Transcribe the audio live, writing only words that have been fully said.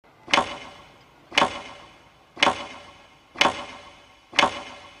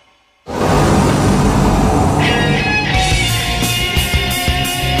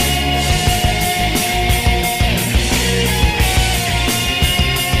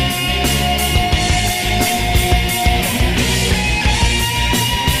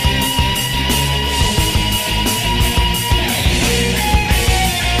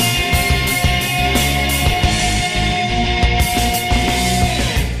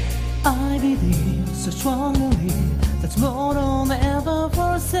strongly that more than ever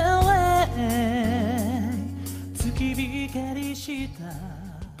for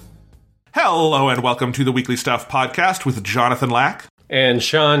Hello and welcome to the Weekly Stuff Podcast with Jonathan Lack and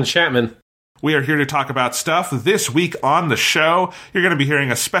Sean Chapman. We are here to talk about stuff. This week on the show, you're going to be hearing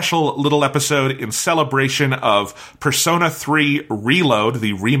a special little episode in celebration of Persona 3 Reload,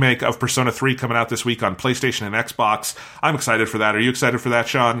 the remake of Persona 3 coming out this week on PlayStation and Xbox. I'm excited for that. Are you excited for that,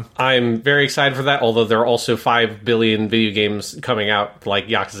 Sean? I'm very excited for that, although there are also 5 billion video games coming out, like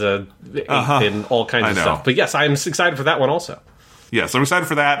Yakuza 8 and all kinds of stuff. But yes, I'm excited for that one also. Yes, I'm excited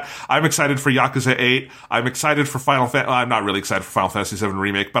for that. I'm excited for Yakuza 8. I'm excited for Final Fantasy. I'm not really excited for Final Fantasy 7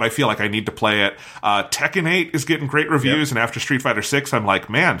 Remake, but I feel like I need to play it. Tekken 8 is getting great reviews, and after Street Fighter 6, I'm like,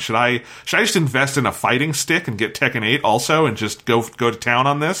 man, should I just invest in a fighting stick and get Tekken 8 also and just go to town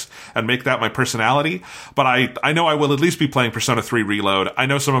on this and make that my personality? But I know I will at least be playing Persona 3 Reload. I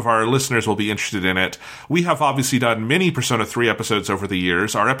know some of our listeners will be interested in it. We have obviously done many Persona 3 episodes over the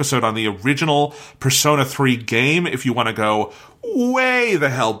years. Our episode on the original Persona 3 game, if you want to go way the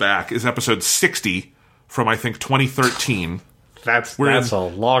hell back, is episode 60 from, I think, 2013. That's a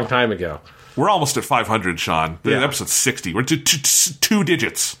long time ago. We're almost at 500, Sean. Yeah. Episode 60. We're two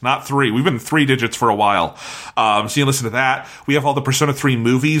digits, not 3. We've been 3 digits for a while. So you can listen to that. We have all the Persona 3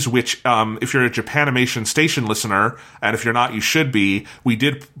 movies, which, if you're a Japanimation Station listener, and if you're not, you should be, we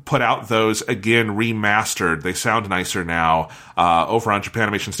did put out those again remastered. They sound nicer now over on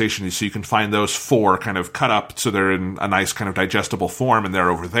Japanimation Station, so you can find those 4 kind of cut up so they're in a nice kind of digestible form, and they're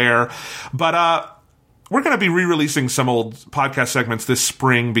over there. But we're going to be re-releasing some old podcast segments this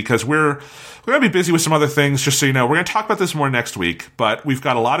spring because we're going to be busy with some other things, just so you know. We're going to talk about this more next week, but we've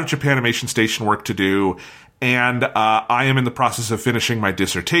got a lot of Japanimation Station work to do, and I am in the process of finishing my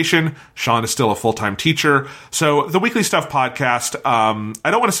dissertation. Sean is still a full-time teacher. So the Weekly Stuff Podcast, I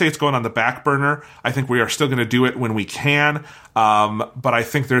don't want to say it's going on the back burner. I think we are still going to do it when we can, but I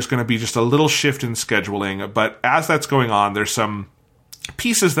think there's going to be just a little shift in scheduling. But as that's going on, there's some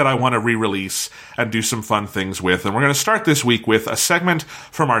pieces that I want to re-release and do some fun things with. And we're going to start this week with a segment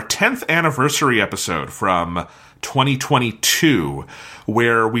from our 10th anniversary episode from 2022,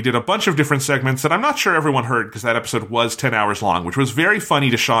 where we did a bunch of different segments that I'm not sure everyone heard because that episode was 10 hours long, which was very funny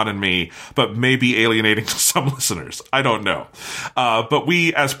to Sean and me, but maybe alienating to some listeners. I don't know. But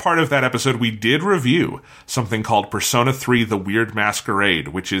we, as part of that episode, we did review something called Persona 3 The Weird Masquerade,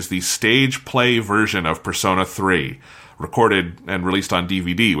 which is the stage play version of Persona 3. Recorded and released on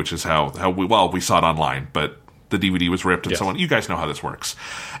DVD, which is how we saw it online, but the DVD was ripped and so on. You guys know how this works.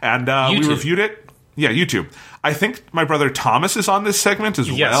 And we reviewed it. Yeah, YouTube. I think my brother Thomas is on this segment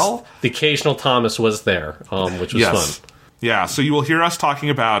as well. The occasional Thomas was there, which was fun. Yeah, so you will hear us talking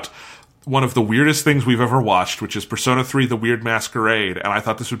about one of the weirdest things we've ever watched, which is Persona 3 The Weird Masquerade, and I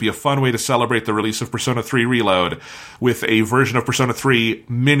thought this would be a fun way to celebrate the release of Persona 3 Reload with a version of Persona 3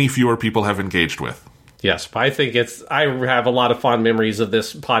 many fewer people have engaged with. Yes, but I think I have a lot of fond memories of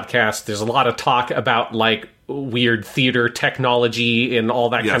this podcast. There's a lot of talk about, like, weird theater technology and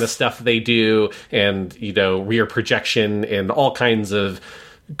all that kind of stuff they do, and, rear projection and all kinds of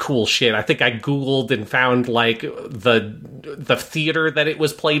cool shit. I think I Googled and found, like, the theater that it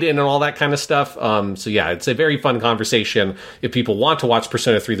was played in and all that kind of stuff. So yeah, it's a very fun conversation. If people want to watch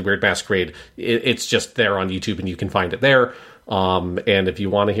Persona 3 The Weird Masquerade, it's just there on YouTube and you can find it there. And if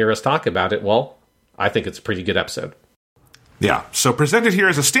you want to hear us talk about it, well, I think it's a pretty good episode. Yeah, so presented here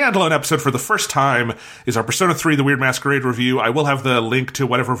as a standalone episode for the first time is our Persona 3 The Weird Masquerade review. I will have the link to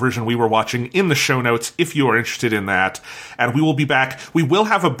whatever version we were watching in the show notes if you are interested in that. And we will be back. We will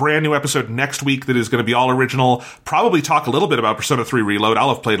have a brand new episode next week that is going to be all original. Probably talk a little bit about Persona 3 Reload.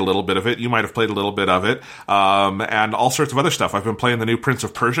 I'll have played a little bit of it. You might have played a little bit of it. And all sorts of other stuff. I've been playing the new Prince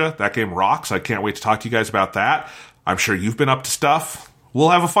of Persia. That game rocks. I can't wait to talk to you guys about that. I'm sure you've been up to stuff.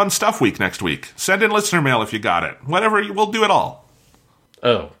 We'll have a fun stuff week next week. Send in listener mail if you got it. Whatever, we'll do it all.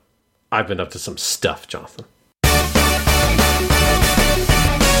 Oh, I've been up to some stuff, Jonathan.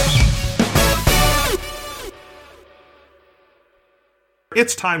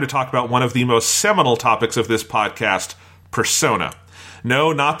 It's time to talk about one of the most seminal topics of this podcast, Persona.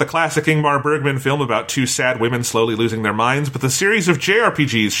 No, not the classic Ingmar Bergman film about 2 sad women slowly losing their minds, but the series of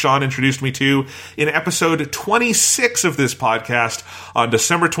JRPGs Sean introduced me to in episode 26 of this podcast on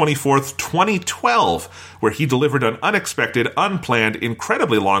December 24th, 2012, where he delivered an unexpected, unplanned,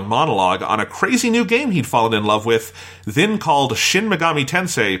 incredibly long monologue on a crazy new game he'd fallen in love with, then called Shin Megami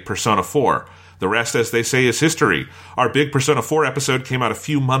Tensei Persona 4. The rest, as they say, is history. Our big Persona 4 episode came out a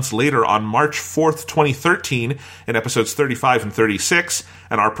few months later on March 4th, 2013, in episodes 35 and 36,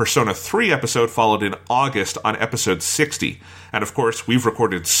 and our Persona 3 episode followed in August on episode 60. And of course, we've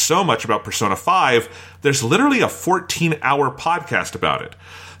recorded so much about Persona 5, there's literally a 14-hour podcast about it.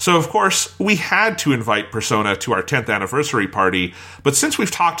 So, of course, we had to invite Persona to our 10th anniversary party, but since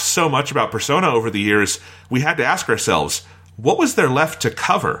we've talked so much about Persona over the years, we had to ask ourselves, what was there left to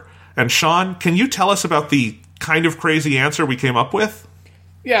cover? And Sean, can you tell us about the kind of crazy answer we came up with?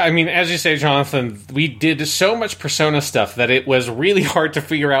 Yeah, I mean, as you say, Jonathan, we did so much Persona stuff that it was really hard to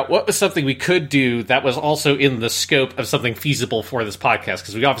figure out what was something we could do that was also in the scope of something feasible for this podcast,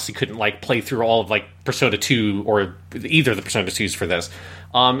 because we obviously couldn't, play through all of, Persona 2 or either of the Persona 2s for this.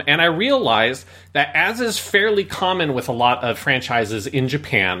 And I realized that, as is fairly common with a lot of franchises in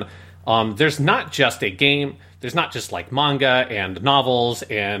Japan, there's not just a game. There's not just manga and novels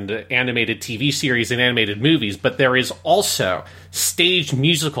and animated TV series and animated movies, but there is also staged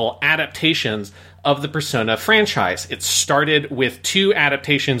musical adaptations of the Persona franchise. It started with 2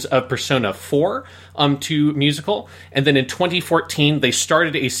 adaptations of Persona 4 to musical, and then in 2014 they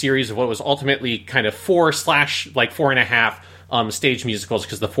started a series of what was ultimately kind of 4/4.5 stage musicals,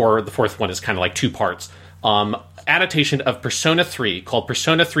 because the fourth one is kind of 2 parts. Adaptation of Persona 3 called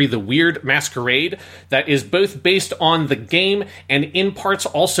Persona 3 The Weird Masquerade, that is both based on the game and in parts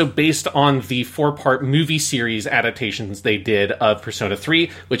also based on the 4-part movie series adaptations they did of Persona 3,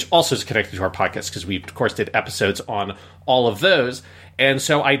 which also is connected to our podcast because we, of course, did episodes on all of those. And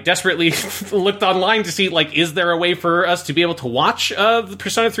so I desperately looked online to see, is there a way for us to be able to watch the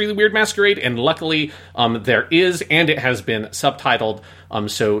Persona 3 The Weird Masquerade? And luckily, there is, and it has been subtitled.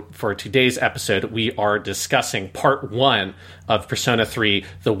 So for today's episode, we are discussing Part 1 of Persona 3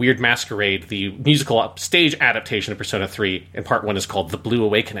 The Weird Masquerade, the musical stage adaptation of Persona 3, and Part 1 is called The Blue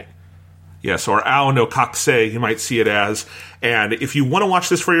Awakening. Yes, or Ao no Kakse, you might see it as. And if you want to watch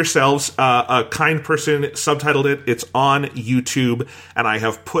this for yourselves, a kind person subtitled it. It's on YouTube, and I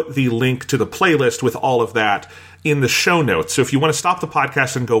have put the link to the playlist with all of that in the show notes. So if you want to stop the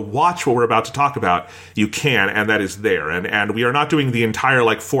podcast and go watch what we're about to talk about, you can, and that is there. And we are not doing the entire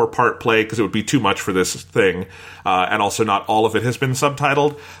 4-part play because it would be too much for this thing, and also not all of it has been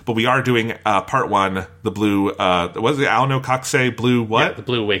subtitled. But we are doing Part 1, the Blue. What is it? Ao no Kakse, Blue what? Yeah, the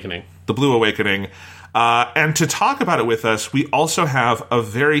Blue Awakening. The Blue Awakening. And to talk about it with us, we also have a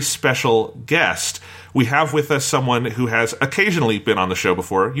very special guest. We have with us someone who has occasionally been on the show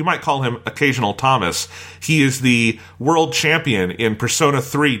before. You might call him Occasional Thomas. He is the world champion in Persona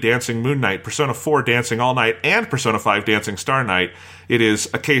 3 Dancing Moon Knight, Persona 4 Dancing All Night, and Persona 5 Dancing Star Night. It is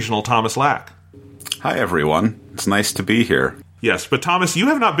Occasional Thomas Lack. Hi, everyone. It's nice to be here. Yes, but Thomas, you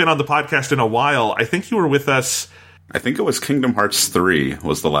have not been on the podcast in a while. I think you were with us... I think it was Kingdom Hearts 3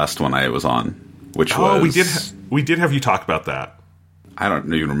 was the last one I was on, which was... Oh, we did have you talk about that. I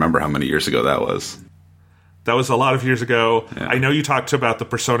don't even remember how many years ago that was. That was a lot of years ago. Yeah. I know you talked about the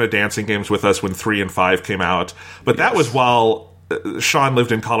Persona dancing games with us when 3 and 5 came out, but that was while Sean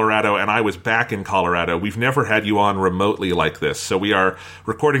lived in Colorado and I was back in Colorado. We've never had you on remotely like this, so we are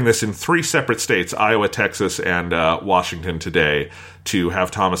recording this in 3 separate states, Iowa, Texas, and Washington today, to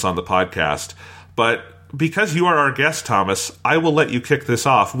have Thomas on the podcast. But because you are our guest, Thomas, I will let you kick this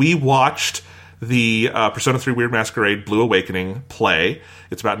off. We watched the Persona 3 Weird Masquerade Blue Awakening play.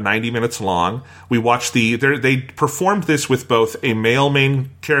 It's about 90 minutes long. We watched they performed this with both a male main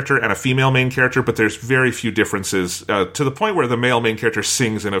character and a female main character, but there's very few differences to the point where the male main character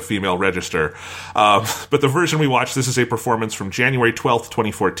sings in a female register. But the version we watched, this is a performance from January 12th,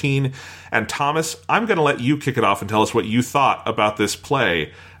 2014. And Thomas, I'm going to let you kick it off and tell us what you thought about this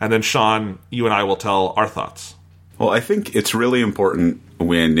play. And then Sean, you and I will tell our thoughts. Well, I think it's really important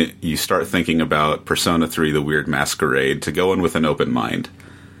when you start thinking about Persona 3 The Weird Masquerade to go in with an open mind.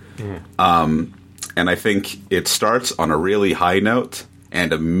 And I think it starts on a really high note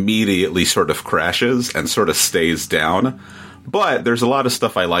and immediately sort of crashes and sort of stays down. But there's a lot of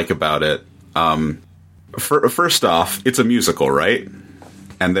stuff I like about it. First off, it's a musical, right?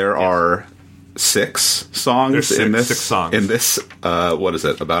 And there are 6 songs in this. 6 songs. In this, what is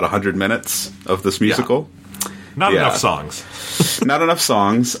it? About 100 minutes of this musical. Yeah. Not enough songs. Not enough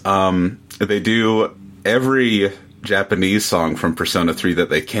songs. They do every Japanese song from Persona 3 that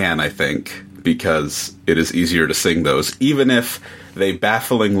they can, I think, because it is easier to sing those. Even if they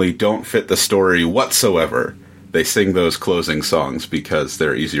bafflingly don't fit the story whatsoever, they sing those closing songs because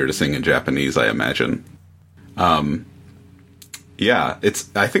they're easier to sing in Japanese, I imagine. Yeah,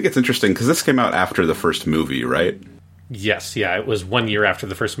 I think it's interesting because this came out after the first movie, right? Yes, yeah, it was 1 year after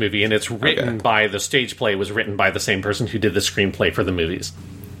the first movie, and it's written by, the stage play was written by the same person who did the screenplay for the movies.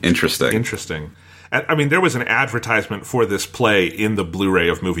 interesting. Interesting. I mean, there was an advertisement for this play in the Blu-ray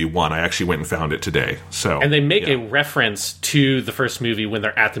of movie 1. I actually went and found it today. And they make a reference to the first movie when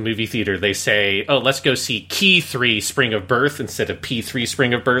they're at the movie theater. They say, oh, let's go see Key 3 Spring of Birth instead of P3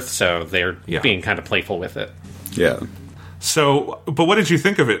 Spring of Birth. So they're being kind of playful with it. Yeah. So, but what did you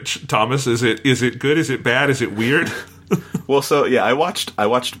think of it, Thomas? Is it good? Is it bad? Is it weird? Well, so yeah, I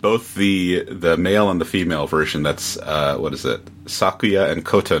watched both the male and the female version. That's what is it? Sakuya and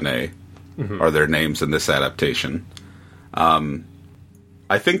Kotone are their names in this adaptation.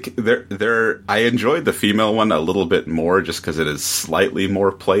 I think I enjoyed the female one a little bit more just because it is slightly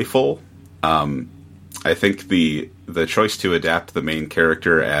more playful. I think the choice to adapt the main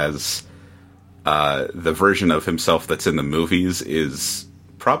character as the version of himself that's in the movies is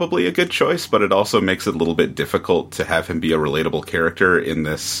probably a good choice, but it also makes it a little bit difficult to have him be a relatable character in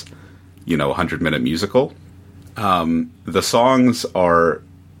this, 100-minute musical. The songs are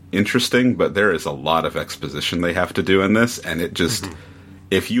interesting, but there is a lot of exposition they have to do in this, and it just,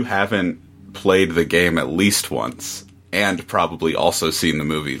 if you haven't played the game at least once, and probably also seen the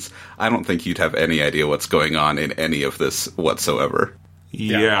movies, I don't think you'd have any idea what's going on in any of this whatsoever.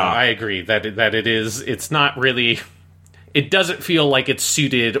 Yeah, I agree that it's not really... It doesn't feel like it's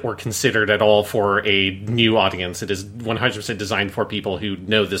suited or considered at all for a new audience. It is 100% designed for people who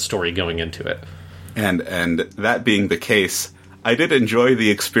know this story going into it. And that being the case, I did enjoy the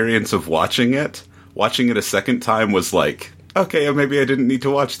experience of watching it. Watching it a second time was like, okay, maybe I didn't need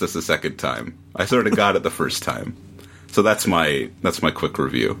to watch this a second time. I sort of got it the first time. So that's my quick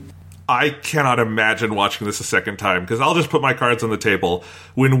review. I cannot imagine watching this a second time, because I'll just put my cards on the table.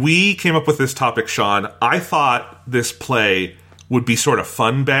 When we came up with this topic, Sean, I thought this play would be sort of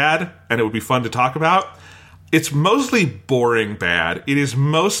fun bad, and it would be fun to talk about. It's mostly boring bad. It is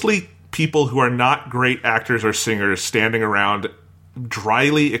mostly people who are not great actors or singers standing around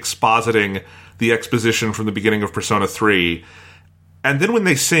dryly expositing the exposition from the beginning of Persona 3. And then when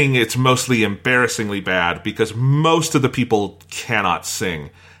they sing, it's mostly embarrassingly bad, because most of the people cannot sing.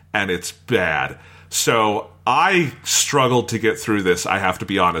 And it's bad. So I struggled to get through this, I have to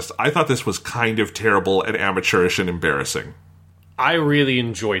be honest. I thought this was kind of terrible and amateurish and embarrassing. I really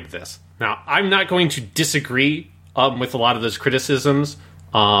enjoyed this. Now, I'm not going to disagree with a lot of those criticisms,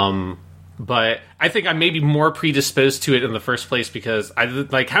 but I think I'm maybe more predisposed to it in the first place because,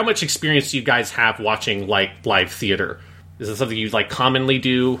 how much experience do you guys have watching, live theater? Is it something you, commonly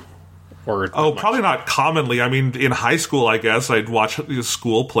do? Probably not commonly. I mean, in high school, I guess, I'd watch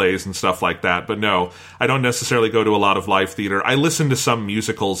school plays and stuff like that. But no, I don't necessarily go to a lot of live theater. I listen to some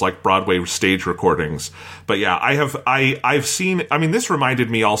musicals, like Broadway stage recordings. But yeah, I've seen... I mean, this reminded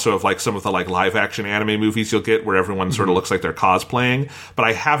me also of, some of the, live-action anime movies you'll get where everyone sort of looks like they're cosplaying. But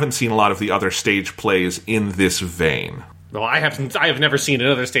I haven't seen a lot of the other stage plays in this vein. Well, I have never seen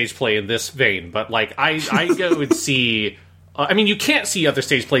another stage play in this vein. But, I go and see... you can't see other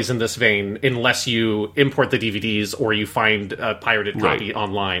stage plays in this vein unless you import the DVDs or you find a pirated copy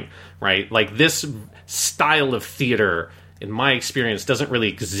online, right? This style of theater, in my experience, doesn't really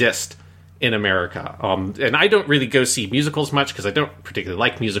exist in America. And I don't really go see musicals much because I don't particularly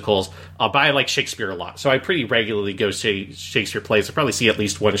like musicals, but I like Shakespeare a lot. So I pretty regularly go see Shakespeare plays. I probably see at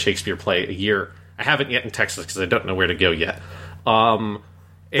least one Shakespeare play a year. I haven't yet in Texas because I don't know where to go yet.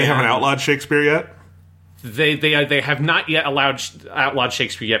 They haven't outlawed Shakespeare yet? They have not yet outlawed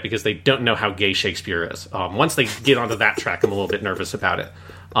Shakespeare yet because they don't know how gay Shakespeare is. Once they get onto that track, I'm a little bit nervous about it.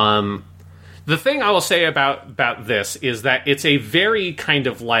 The thing I will say about this is that it's a very kind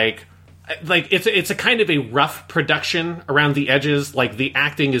of it's a kind of a rough production around the edges. The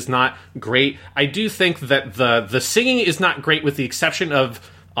acting is not great. I do think that the singing is not great, with the exception of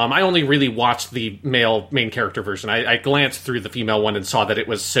I only really watched the male main character version. I glanced through the female one and saw that it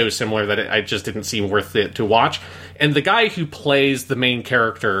was so similar that I just didn't seem worth it to watch. And the guy who plays the main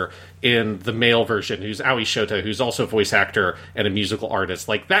character in the male version, who's Aoi Shota, who's also a voice actor and a musical artist,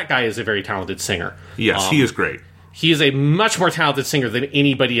 that guy is a very talented singer. Yes, he is great. He is a much more talented singer than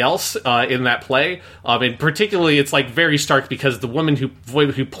anybody else in that play. And particularly, it's very stark because the woman who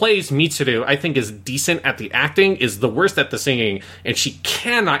plays Mitsuru, I think, is decent at the acting, is the worst at the singing, and she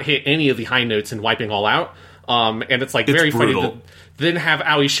cannot hit any of the high notes in Wiping All Out. And it's very brutal. Funny to then have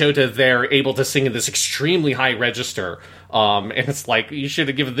Aoi Shota there able to sing in this extremely high register. And it's you should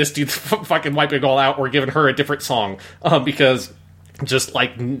have given this dude fucking Wiping All Out or given her a different song because just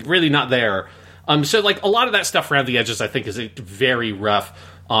really not there. So a lot of that stuff around the edges, I think, is very rough.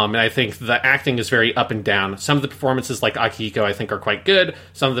 And I think the acting is very up and down. Some of the performances, like Akihiko, I think are quite good.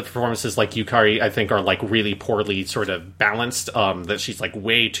 Some of the performances, like Yukari, I think are really poorly sort of balanced. That she's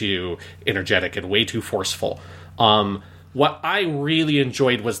way too energetic and way too forceful. What I really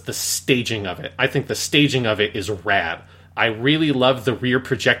enjoyed was the staging of it. I think the staging of it is rad. I really love the rear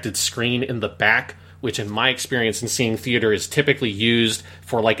projected screen in the back, which in my experience in seeing theater is typically used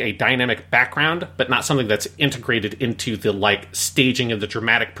for like a dynamic background, but not something that's integrated into the like staging of the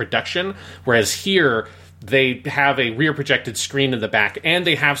dramatic production. Whereas here, they have a rear projected screen in the back, and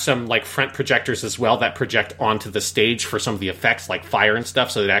they have some like front projectors as well that project onto the stage for some of the effects like fire and stuff,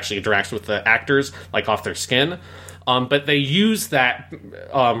 so it actually interacts with the actors like off their skin. But they use that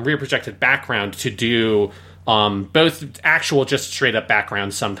rear projected background to do both actual just straight up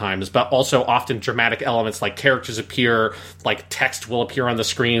backgrounds sometimes, but also often dramatic elements like characters appear, like text will appear on the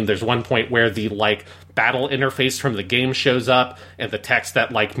screen. There's one point where the like battle interface from the game shows up, and the text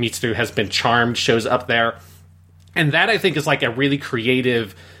that like Mitsuru has been charmed shows up there. And that I think is like a really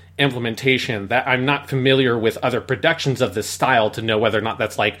creative implementation that I'm not familiar with other productions of this style to know whether or not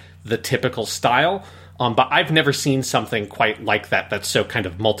that's like the typical style. But I've never seen something quite like that that's so kind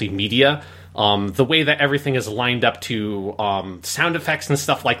of multimedia. The way that everything is lined up to sound effects and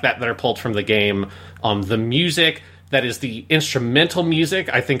stuff like that are pulled from the game. The music that is the instrumental music,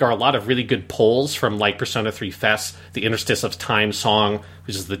 I think, are a lot of really good pulls from like Persona 3 FES, the Interstice of Time song,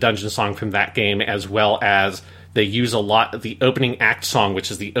 which is the dungeon song from that game, as well as they use a lot of the opening act song,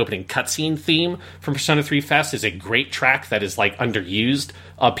 which is the opening cutscene theme from Persona 3 FES, is a great track that is like underused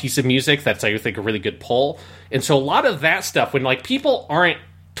piece of music. That's, I think, a really good pull. And so a lot of that stuff, when like people aren't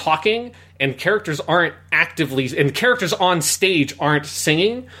talking and characters aren't actively, and characters on stage aren't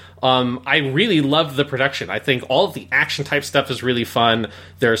singing, I really love the production. I think all of the action type stuff is really fun.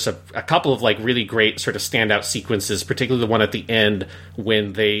 There's a couple of like really great sort of standout sequences, particularly the one at the end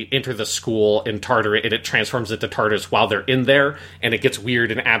when they enter the school in Tartarus and it transforms into Tartarus while they're in there, and it gets weird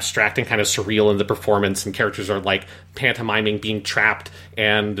and abstract and kind of surreal in the performance, and characters are like pantomiming being trapped,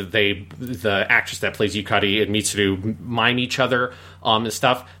 and the actress that plays Yukari and Mitsuru mime each other and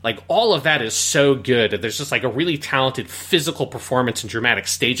stuff. Like all of that is so good. There's just like a really talented physical performance and dramatic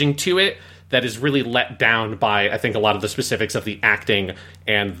staging to it that is really let down by, I think, a lot of the specifics of the acting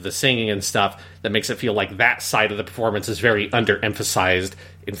and the singing and stuff that makes it feel like that side of the performance is very underemphasized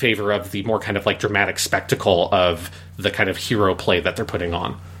in favor of the more kind of like dramatic spectacle of the kind of hero play that they're putting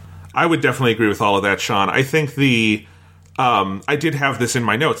on. I would definitely agree with all of that, Sean. I think I did have this in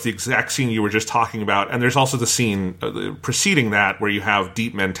my notes, the exact scene you were just talking about, and there's also the scene preceding that where you have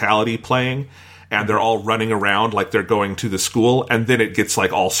Deep Mentality playing, and they're all running around like they're going to the school, and then it gets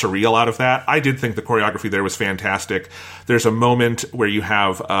like all surreal out of that. I did think the choreography there was fantastic. There's a moment where you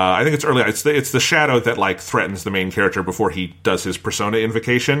have, I think it's early, it's the shadow that like threatens the main character before he does his persona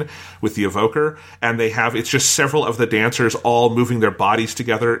invocation with the evoker, and it's just several of the dancers all moving their bodies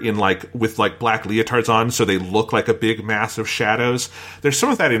together in like, with like black leotards on, so they look like a big mass of shadows. There's some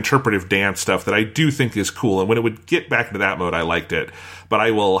of that interpretive dance stuff that I do think is cool, and when it would get back into that mode, I liked it. But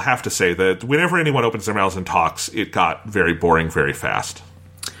I will have to say that whenever anyone opens their mouths and talks, it got very boring very fast.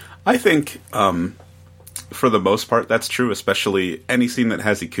 I think, for the most part, that's true, especially any scene that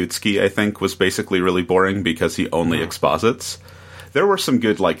has Ikutsuki, I think, was basically really boring because he only exposits. There were some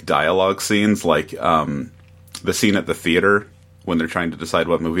good, like, dialogue scenes, like the scene at the theater when they're trying to decide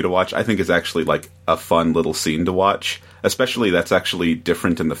what movie to watch, I think is actually, like, a fun little scene to watch. Especially, that's actually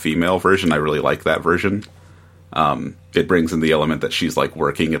different in the female version. I really like that version. It brings in the element that she's like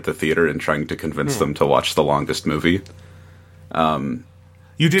working at the theater and trying to convince them to watch the longest movie.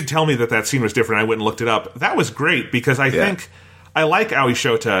 You did tell me that scene was different. I went and looked it up. That was great because I think I like Aoi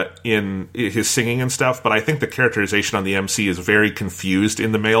Shota in his singing and stuff, but I think the characterization on the MC is very confused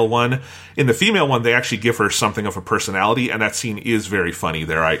in the male one. In the female one, they actually give her something of a personality, and that scene is very funny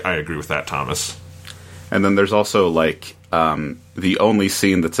there. I agree with that, Thomas. And then there's also like the only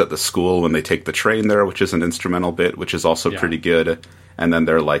scene that's at the school when they take the train there, which is an instrumental bit, which is also pretty good. And then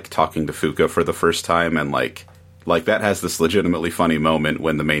they're like talking to Fuka for the first time, and like that has this legitimately funny moment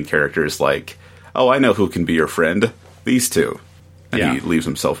when the main character is like, "Oh, I know who can be your friend. These two," and he leaves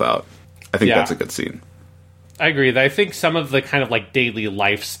himself out. I think that's a good scene. I agree. I think some of the kind of like daily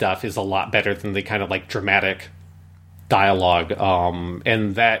life stuff is a lot better than the kind of like dramatic dialogue,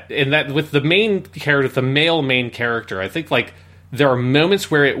 and that with the main character, the male main character, I think like there are moments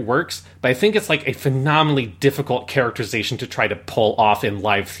where it works, but I think it's like a phenomenally difficult characterization to try to pull off in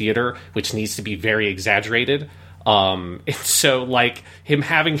live theater, which needs to be very exaggerated. And so, like, him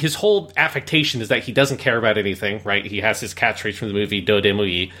having his whole affectation is that he doesn't care about anything, right? He has his catchphrase from the movie, Do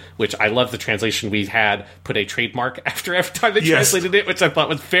Demoi, which I love the translation we had, put a trademark after every time they translated it, which I thought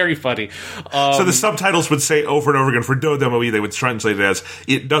was very funny. So the subtitles would say over and over again for Do Demoi, they would translate it as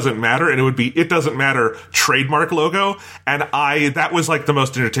it doesn't matter, and it would be it doesn't matter trademark logo. And that was like the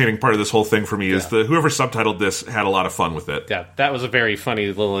most entertaining part of this whole thing for me, is whoever subtitled this had a lot of fun with it. Yeah, that was a very funny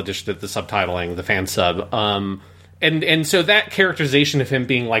little addition to the subtitling, the fan sub. And so that characterization of him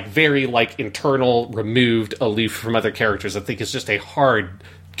being, like, very, like, internal, removed, aloof from other characters, I think is just a hard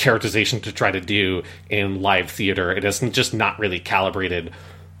characterization to try to do in live theater. It is just not really calibrated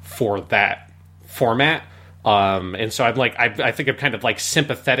for that format. And so I'm like, I think I'm kind of, like,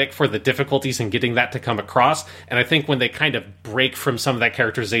 sympathetic for the difficulties in getting that to come across. And I think when they kind of break from some of that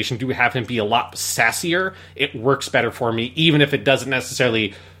characterization, do have him be a lot sassier, it works better for me, even if it doesn't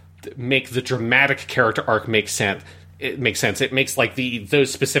necessarily make the dramatic character arc make sense. It makes sense. It makes, like,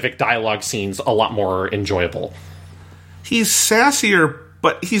 those specific dialogue scenes a lot more enjoyable. He's sassier,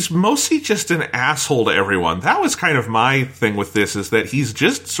 but he's mostly just an asshole to everyone. That was kind of my thing with this, is that he's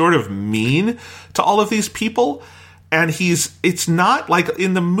just sort of mean to all of these people. And it's not like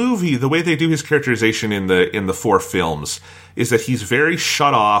in the movie, the way they do his characterization in the 4 films is that he's very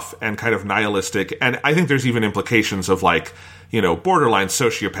shut off and kind of nihilistic. And I think there's even implications of, like, you know, borderline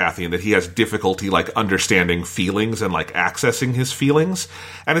sociopathy, and that he has difficulty, like, understanding feelings and, like, accessing his feelings.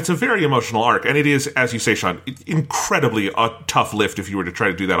 And it's a very emotional arc. And it is, as you say, Sean, incredibly a tough lift if you were to try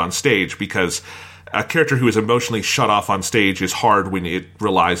to do that on stage, because a character who is emotionally shut off on stage is hard when it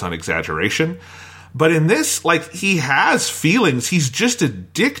relies on exaggeration. But in this, like, he has feelings. He's just a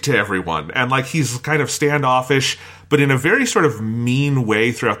dick to everyone. And, like, he's kind of standoffish, but in a very sort of mean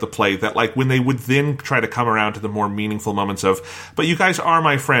way throughout the play, that, like, when they would then try to come around to the more meaningful moments of, but you guys are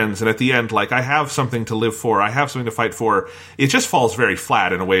my friends, and at the end, like, I have something to live for, I have something to fight for, it just falls very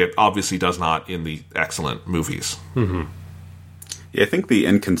flat in a way it obviously does not in the excellent movies. Mm-hmm. Yeah, I think the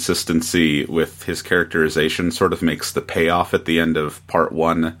inconsistency with his characterization sort of makes the payoff at the end of part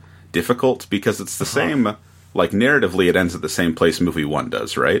 1 difficult, because it's the same, like, narratively it ends at the same place movie 1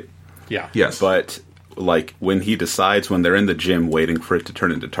 does, right? Yeah. Yes. But, like, when he decides, when they're in the gym waiting for it to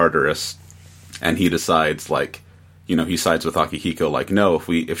turn into Tartarus, and he decides, like, you know, he sides with Akihiko, like, no,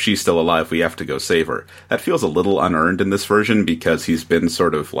 if she's still alive, we have to go save her. That feels a little unearned in this version, because he's been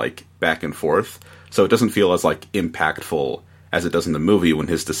sort of, like, back and forth, so it doesn't feel as, like, impactful as it does in the movie, when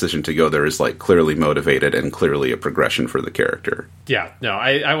his decision to go there is, like, clearly motivated and clearly a progression for the character. Yeah, no,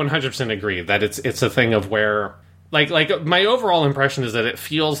 I 100% agree that it's a thing of where, like my overall impression is that it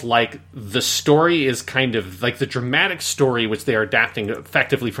feels like the story is kind of, like, the dramatic story, which they are adapting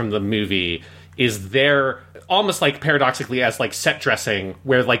effectively from the movie, is there almost, like, paradoxically as, like, set dressing,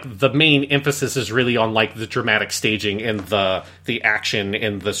 where, like, the main emphasis is really on, like, the dramatic staging and the action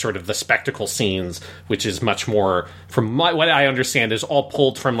and the sort of the spectacle scenes, which is much more, from what I understand, is all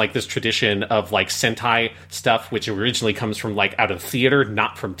pulled from, like, this tradition of, like, Sentai stuff, which originally comes from, like, out of theater,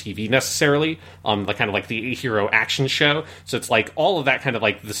 not from TV necessarily, like, kind of like the hero action show. So it's, like, all of that kind of,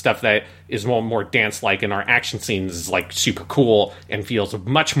 like, the stuff that is more dance-like in our action scenes is, like, super cool and feels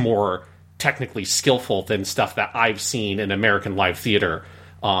much more technically skillful than stuff that I've seen in American live theater.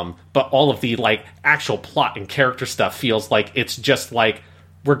 But all of the, like, actual plot and character stuff feels like it's just like,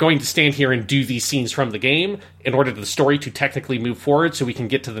 we're going to stand here and do these scenes from the game in order for the story to technically move forward, so we can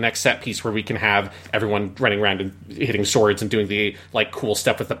get to the next set piece where we can have everyone running around and hitting swords and doing the, like, cool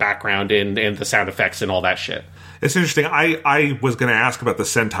stuff with the background and the sound effects and all that shit. It's interesting. I was going to ask about the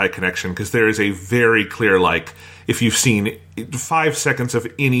Sentai connection, because there is a very clear, like, if you've seen 5 seconds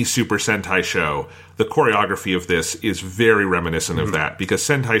of any Super Sentai show, the choreography of this is very reminiscent of that, because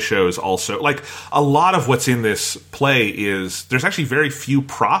Sentai shows also, like, a lot of what's in this play is, there's actually very few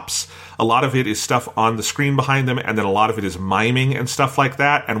props. A lot of it is stuff on the screen behind them, and then a lot of it is miming and stuff like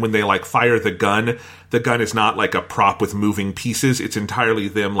that. And when they, like, fire the gun is not like a prop with moving pieces. It's entirely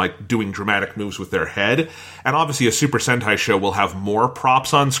them, like, doing dramatic moves with their head. And obviously a Super Sentai show will have more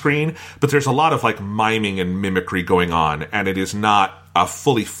props on screen, but there's a lot of, like, miming and mimicry going on, and it is not a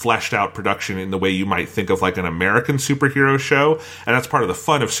fully fleshed out production in the way you might think of, like, an American superhero show. And that's part of the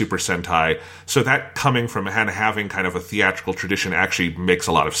fun of Super Sentai. So that coming from and having kind of a theatrical tradition actually makes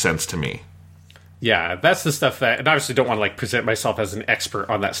a lot of sense to me. Yeah, that's the stuff that, and I obviously don't want to, like, present myself as an expert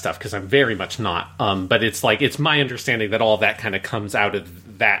on that stuff, because I'm very much not. But it's, like, it's my understanding that all that kind of comes out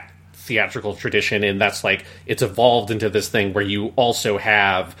of that theatrical tradition, and that's, like, it's evolved into this thing where you also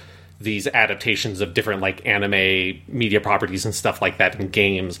have these adaptations of different, like, anime media properties and stuff like that in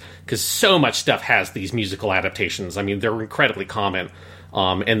games, because so much stuff has these musical adaptations. I mean, they're incredibly common.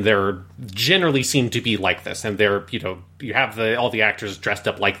 And they're generally seem to be like this. And they're, you have all the actors dressed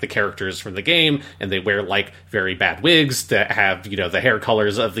up like the characters from the game, and they wear like very bad wigs that have, the hair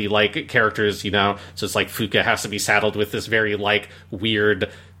colors of the like characters, So it's like Fuka has to be saddled with this very like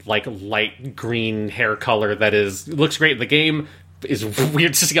weird, like light green hair color that looks great in the game, is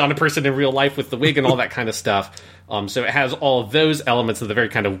weird to see on a person in real life with the wig and all that kind of stuff. So it has all of those elements of the very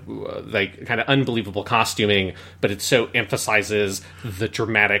kind of unbelievable costuming, but it so emphasizes the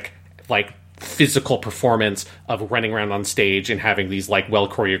dramatic, like physical performance of running around on stage and having these like well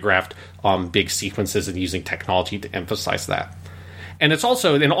choreographed big sequences and using technology to emphasize that. And it's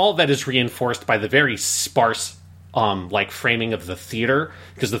also, and all that is reinforced by the very sparse like framing of the theater,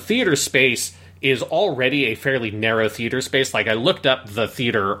 because the theater space is already a fairly narrow theater space. Like, I looked up the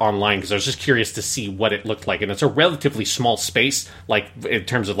theater online because I was just curious to see what it looked like, and it's a relatively small space, like in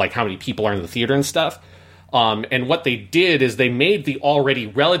terms of like how many people are in the theater and stuff. And what they did is they made the already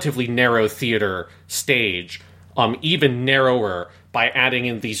relatively narrow theater stage even narrower by adding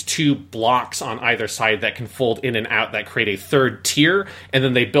in these 2 blocks on either side that can fold in and out that create a third tier, and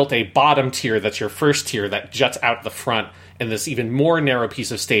then they built a bottom tier that's your first tier that juts out the front, and this even more narrow piece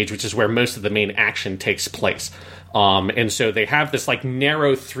of stage, which is where most of the main action takes place. And so they have this like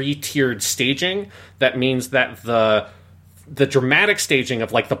narrow 3-tiered staging that means that the dramatic staging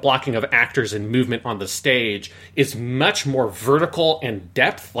of like the blocking of actors and movement on the stage is much more vertical and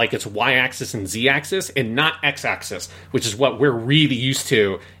depth, like it's y-axis and z-axis and not x-axis, which is what we're really used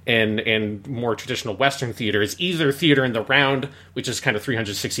to in more traditional Western theater. Is either theater in the round, which is kind of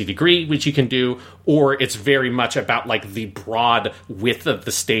 360 degree, which you can do, or it's very much about like the broad width of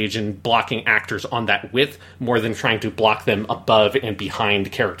the stage and blocking actors on that width more than trying to block them above and behind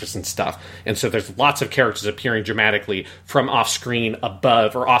characters and stuff. And so there's lots of characters appearing dramatically from off screen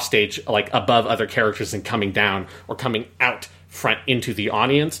above or off stage, like above other characters, and coming down or coming out front into the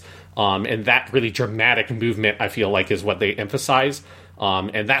audience. And that really dramatic movement, I feel like, is what they emphasize.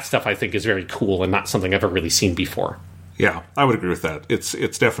 And that stuff, I think, is very cool and not something I've ever really seen before. Yeah, I would agree with that.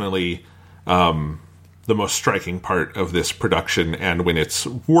 It's definitely the most striking part of this production, and when it's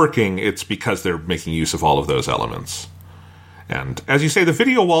working, it's because they're making use of all of those elements. And as you say, the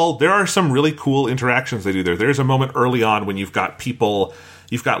video wall, there are some really cool interactions they do there. There's a moment early on when you've got people...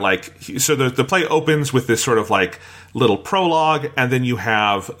 You've got, like... So the play opens with this sort of, like, little prologue, and then you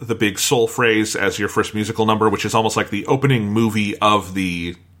have the big soul phrase as your first musical number, which is almost like the opening movie of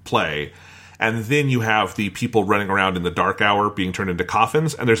the play. And then you have the people running around in the dark hour being turned into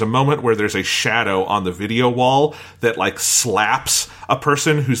coffins, and there's a moment where there's a shadow on the video wall that, like, slaps a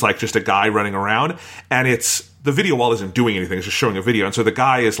person who's, like, just a guy running around, and it's... The video wall isn't doing anything, it's just showing a video, and so the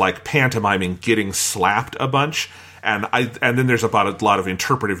guy is, like, pantomiming getting slapped a bunch. And then there's about a lot of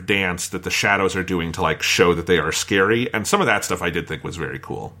interpretive dance that the shadows are doing to like show that they are scary, and some of that stuff I did think was very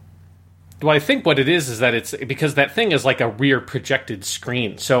cool. Well, I think what it is that it's because that thing is like a rear projected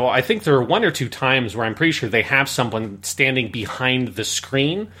screen. So I think there are 1 or 2 times where I'm pretty sure they have someone standing behind the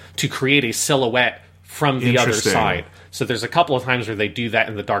screen to create a silhouette from the other side. So there's a couple of times where they do that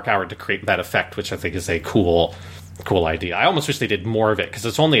in the dark hour to create that effect, which I think is a cool idea. I almost wish they did more of it, because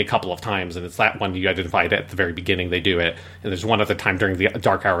it's only a couple of times, and it's that one you identified at the very beginning they do it. And there's one other time during the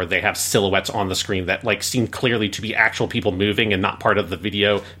dark hour they have silhouettes on the screen that like seem clearly to be actual people moving and not part of the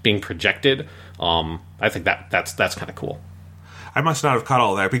video being projected. I think that's kind of cool. I must not have caught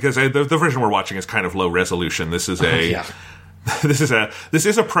all that, because the version we're watching is kind of low resolution. This is a... Yeah. This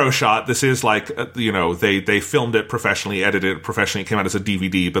is a pro shot. This is like, they filmed it professionally, edited it professionally. It came out as a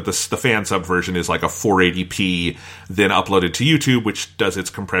DVD, but the fan sub version is like a 480p, then uploaded to YouTube, which does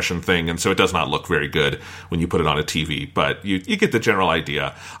its compression thing, and so it does not look very good when you put it on a TV. But you get the general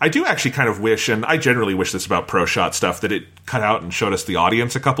idea. I do actually kind of wish, and I generally wish this about pro shot stuff, that it cut out and showed us the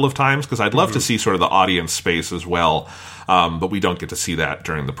audience a couple of times, because I'd love to see sort of the audience space as well. But we don't get to see that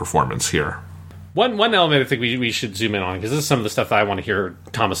during the performance here. One element I think we should zoom in on, because this is some of the stuff that I want to hear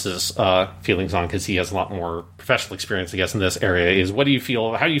Thomas's feelings on, because he has a lot more professional experience, I guess, in this area, is how do you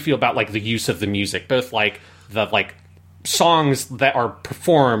feel about like the use of the music, both like the like songs that are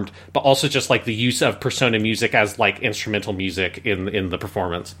performed, but also just like the use of Persona music as like instrumental music in the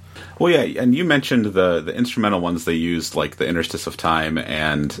performance. Well, yeah, and you mentioned the instrumental ones they used, like the Interstice of Time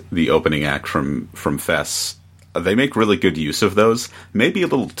and the opening act from Fess. They make really good use of those. Maybe a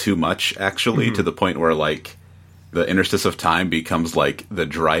little too much, actually, to the point where, like, the Interstice of Time becomes, like, the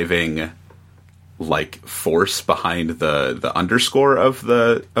driving, like, force behind the underscore of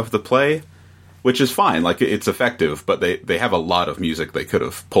the play, which is fine. Like, it's effective, but they have a lot of music they could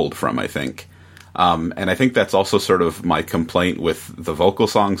have pulled from, I think. And I think that's also sort of my complaint with the vocal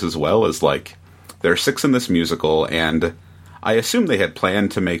songs as well, is, like, there are 6 in this musical, and I assumed they had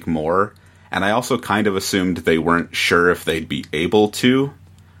planned to make more, and I also kind of assumed they weren't sure if they'd be able to.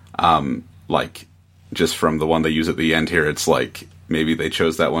 Like, just from the one they use at the end here, it's like maybe they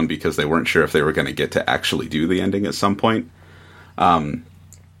chose that one because they weren't sure if they were going to get to actually do the ending at some point.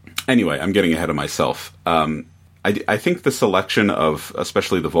 Anyway, I'm getting ahead of myself. I think the selection of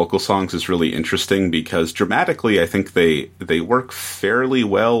especially the vocal songs is really interesting because dramatically I think they work fairly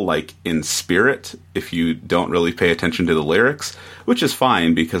well, like, in spirit if you don't really pay attention to the lyrics, which is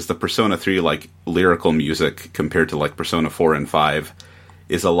fine because the Persona 3, like, lyrical music compared to, like, Persona 4 and 5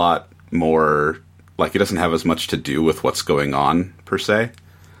 is a lot more, like, it doesn't have as much to do with what's going on, per se.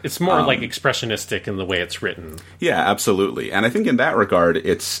 It's more like expressionistic in the way it's written. Yeah, absolutely. And I think in that regard,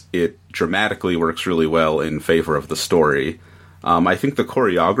 it dramatically works really well in favor of the story. I think the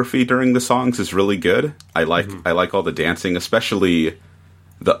choreography during the songs is really good. I like all the dancing, especially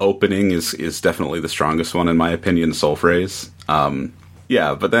the opening is definitely the strongest one in my opinion, Soul Phrase.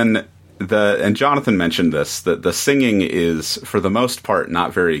 But then and Jonathan mentioned this, that the singing is for the most part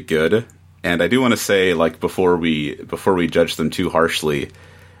not very good. And I do want to say, like, before we judge them too harshly,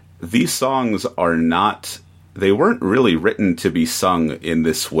 these songs they weren't really written to be sung in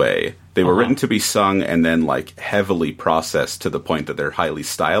this way. They were written to be sung and then, like, heavily processed to the point that they're highly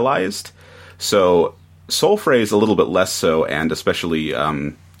stylized. So Soul Phrase a little bit less so, and especially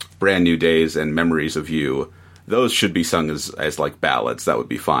Brand New Days and Memories of You, those should be sung as like ballads. That would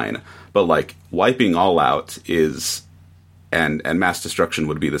be fine. But, like, Wiping All Out is, and Mass Destruction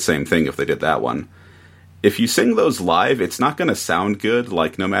would be the same thing if they did that one. If you sing those live, it's not going to sound good,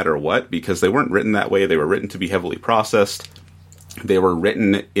 like, no matter what, because they weren't written that way. They were written to be heavily processed. They were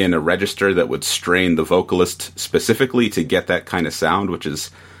written in a register that would strain the vocalist specifically to get that kind of sound, which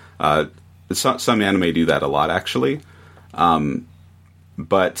is, some anime do that a lot, actually.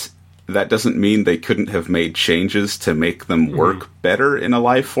 But that doesn't mean they couldn't have made changes to make them work better in a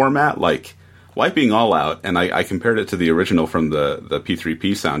live format. Like, Wiping All Out, and I compared it to the original from the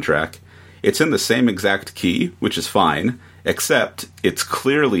P3P soundtrack, it's in the same exact key, which is fine, except it's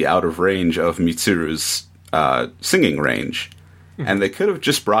clearly out of range of Mitsuru's singing range. And they could have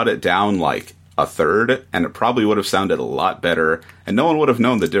just brought it down, like, a third, and it probably would have sounded a lot better, and no one would have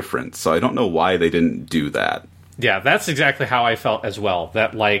known the difference. So I don't know why they didn't do that. Yeah, that's exactly how I felt as well.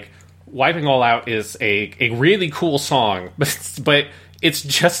 That, like, Wiping All Out is a really cool song, but it's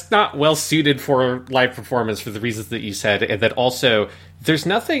just not well suited for live performance for the reasons that you said, and that also there's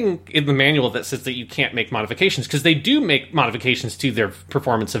nothing in the manual that says that you can't make modifications, because they do make modifications to their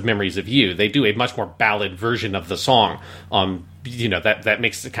performance of Memories of You. They do a much more ballad version of the song, that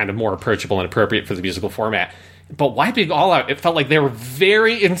makes it kind of more approachable and appropriate for the musical format. But Wiping All Out, it felt like they were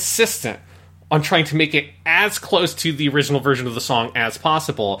very insistent on trying to make it as close to the original version of the song as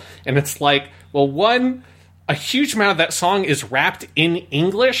possible. And it's like, well, a huge amount of that song is rapped in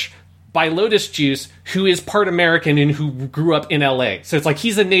English by Lotus Juice, who is part American and who grew up in LA. So it's like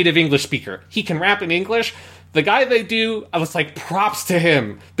he's a native English speaker. He can rap in English. The guy they do, I was like, props to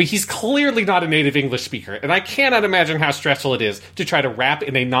him. But he's clearly not a native English speaker. And I cannot imagine how stressful it is to try to rap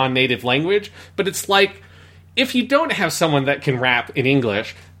in a non-native language. But it's like, if you don't have someone that can rap in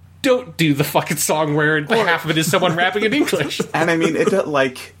English, don't do the fucking song where half of it is someone rapping in English. And I mean,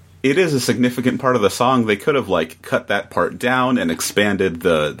 it is a significant part of the song. They could have, like, cut that part down and expanded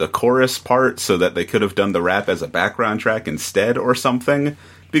the chorus part so that they could have done the rap as a background track instead or something.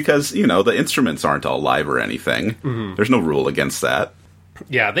 Because, the instruments aren't all live or anything. Mm-hmm. There's no rule against that.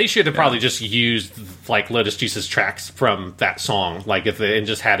 Yeah, they should have probably just used, like, Lotus Juice's tracks from that song, like, and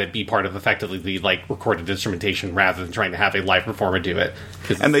just had it be part of effectively the, like, recorded instrumentation rather than trying to have a live performer do it.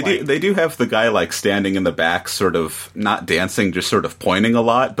 And they do have the guy, like, standing in the back, sort of not dancing, just sort of pointing a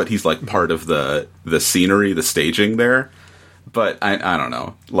lot, but he's, like, part of the scenery, the staging there. But I don't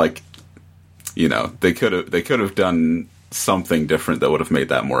know, like, they could have done something different that would have made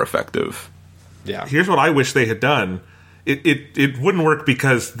that more effective. Yeah. Here's what I wish they had done. It wouldn't work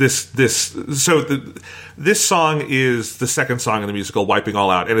because this song is the second song in the musical, Wiping All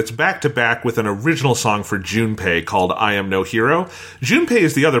Out, and it's back to back with an original song for Junpei called I Am No Hero. Junpei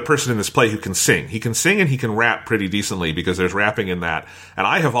is the other person in this play who can sing. He can sing and he can rap pretty decently because there's rapping in that. And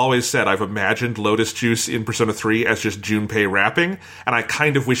I have always said I've imagined Lotus Juice in Persona 3 as just Junpei rapping, and I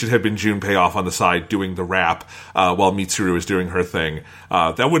kind of wish it had been Junpei off on the side doing the rap while Mitsuru is doing her thing.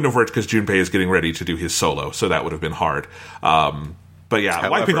 That wouldn't have worked because Junpei is getting ready to do his solo, so that would have been hard. But yeah, however,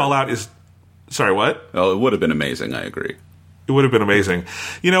 Wiping All Out is... Sorry, what? Oh, it would have been amazing, I agree. It would have been amazing.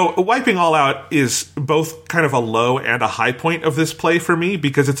 Wiping All Out is both kind of a low and a high point of this play for me,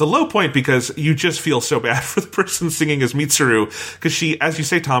 because it's a low point because you just feel so bad for the person singing as Mitsuru, because she, as you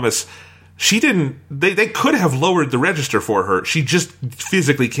say, Thomas, she didn't. They could have lowered the register for her. She just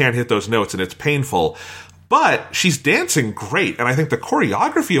physically can't hit those notes, and it's painful. But she's dancing great, and I think the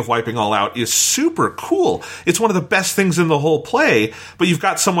choreography of Wiping All Out is super cool. It's one of the best things in the whole play, but you've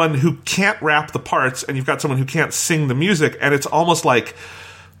got someone who can't rap the parts, and you've got someone who can't sing the music, and it's almost like,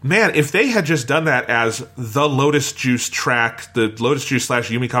 man, if they had just done that as the Lotus Juice track, the Lotus Juice /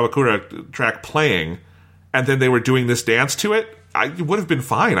 Yumi Kawakura track playing, and then they were doing this dance to it, it would have been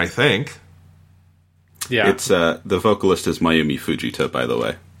fine, I think. Yeah. It's, the vocalist is Mayumi Fujita, by the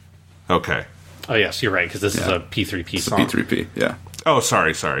way. Okay. Oh, yes, you're right, because this is a P3P song. It's a P3P, yeah. Oh,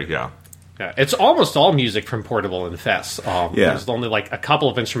 sorry, yeah. Yeah, it's almost all music from Portable and Fess. Yeah. There's only like a couple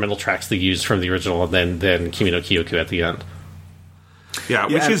of instrumental tracks they used from the original, and then Kimi no Kyoku at the end. Yeah,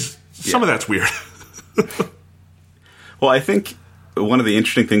 which is, some of that's weird. Well, I think one of the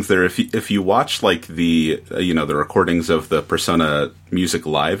interesting things there, if you watch like the the recordings of the Persona Music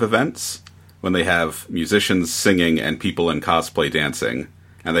Live events, when they have musicians singing and people in cosplay dancing,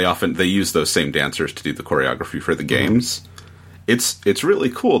 and they use those same dancers to do the choreography for the games. It's really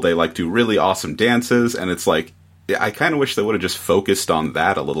cool. They like do really awesome dances, and it's like, I kind of wish they would have just focused on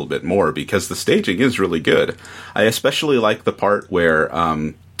that a little bit more, because the staging is really good. I especially like the part where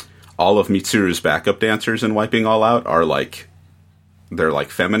all of Mitsuru's backup dancers in Wiping All Out are like, they're like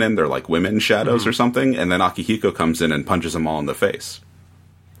feminine, they're like women shadows or something, and then Akihiko comes in and punches them all in the face.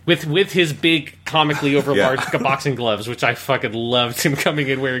 With his big, comically overlarge boxing gloves, which I fucking loved him coming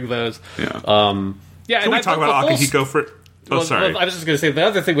in wearing those. Yeah. Yeah. Can we talk about Akihiko for... sorry. Well, I was just going to say, the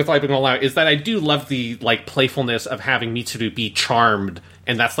other thing with Wiping All Out is that I do love the like playfulness of having Mitsuru be charmed,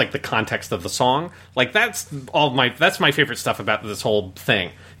 and that's like the context of the song. Like that's my favorite stuff about this whole thing.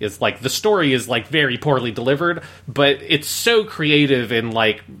 Is like the story is like very poorly delivered, but it's so creative and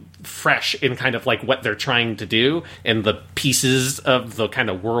like fresh in kind of like what they're trying to do, and the pieces of the kind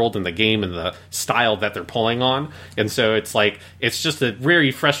of world and the game and the style that they're pulling on. And so it's like, it's just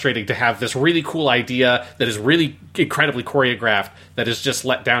very frustrating to have this really cool idea that is really incredibly choreographed that is just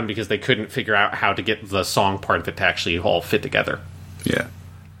let down because they couldn't figure out how to get the song part of it to actually all fit together.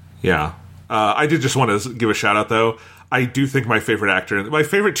 Yeah. I did just want to give a shout out though. I do think my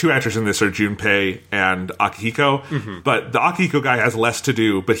favorite two actors in this are Junpei and Akihiko, but the Akihiko guy has less to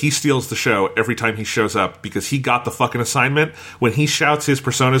do, but he steals the show every time he shows up because he got the fucking assignment. When he shouts his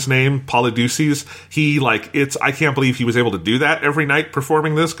persona's name, Polydeuces, I can't believe he was able to do that every night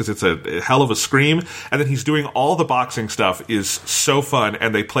performing this, because it's a hell of a scream, and then he's doing all the boxing stuff is so fun,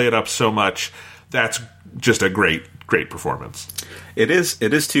 and they play it up so much. That's just a great performance. It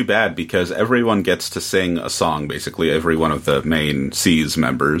is too bad, because everyone gets to sing a song, basically, every one of the main C's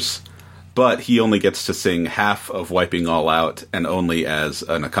members, but he only gets to sing half of Wiping All Out, and only as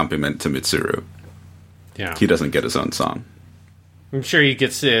an accompaniment to Mitsuru. Yeah. He doesn't get his own song. I'm sure he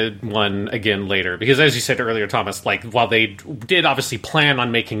gets one again later, because as you said earlier, Thomas, like, while they did obviously plan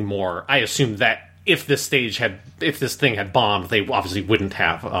on making more, I assume that if this thing had bombed, they obviously wouldn't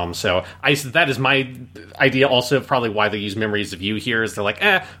have. That is my idea also of probably why they use Memories of You here, is they're like,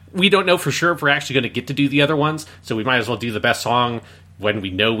 we don't know for sure if we're actually going to get to do the other ones, so we might as well do the best song when we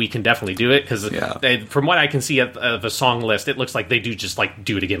know we can definitely do it, because from what I can see of the song list, it looks like they do just like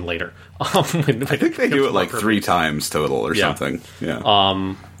do it again later. I think they do it like 3 times total or something.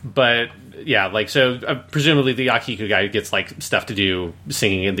 Yeah. But yeah, like, so presumably the Akihiko guy gets like stuff to do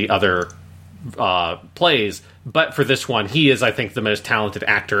singing in the other plays, but for this one, he is, I think, the most talented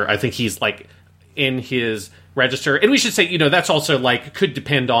actor. I think he's like in his register, and we should say, that's also like could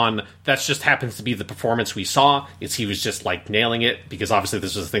depend on, that's just happens to be the performance we saw, is he was just like nailing it, because obviously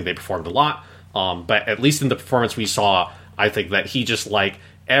this was the thing they performed a lot, but at least in the performance we saw, I think that he just like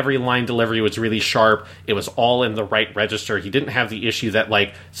every line delivery was really sharp. It was all in the right register. He didn't have the issue that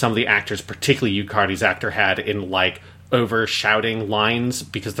like some of the actors, particularly Yukari's actor, had in like over shouting lines,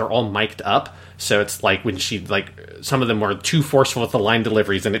 because they're all mic'd up. So it's like when she, like, some of them were too forceful with the line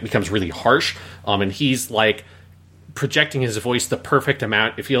deliveries and it becomes really harsh. And he's like projecting his voice the perfect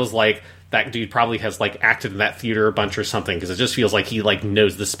amount. It feels like that dude probably has like acted in that theater a bunch or something, because it just feels like he like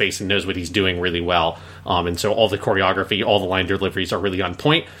knows the space and knows what he's doing really well. And so all the choreography, all the line deliveries are really on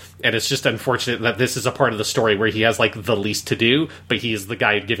point. And it's just unfortunate that this is a part of the story where he has like the least to do, but he's the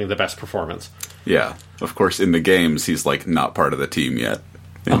guy giving the best performance. Yeah. Of course, in the games, he's like not part of the team yet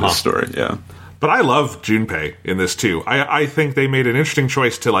in this story. Yeah. But I love Junpei in this too. I think they made an interesting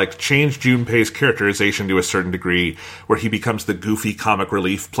choice to like change Junpei's characterization to a certain degree, where he becomes the goofy comic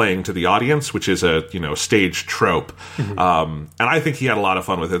relief playing to the audience, which is a stage trope. Mm-hmm. And I think he had a lot of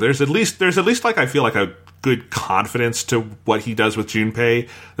fun with it. There's at least like I feel like a good confidence to what he does with Junpei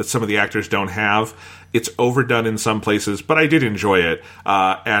that some of the actors don't have. It's overdone in some places, but I did enjoy it.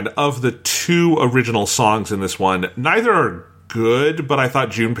 And of the two original songs in this one, neither are good, but I thought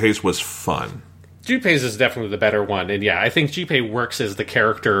Junpei's was fun. Junpei's is definitely the better one, and yeah, I think Junpei works as the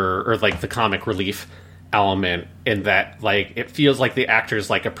character or like the comic relief element in that like it feels like the actor's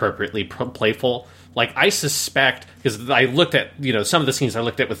like appropriately playful. Like I suspect, because I looked at some of the scenes I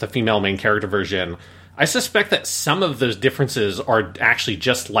looked at with the female main character version, I suspect that some of those differences are actually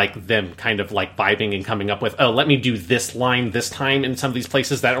just like them kind of like vibing and coming up with, oh, let me do this line this time in some of these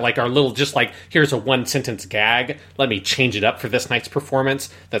places that are like little just like, here's a one sentence gag, let me change it up for this night's performance.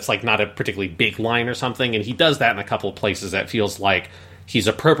 That's like not a particularly big line or something. And he does that in a couple of places that feels like he's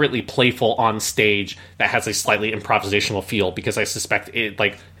appropriately playful on stage that has a slightly improvisational feel, because I suspect it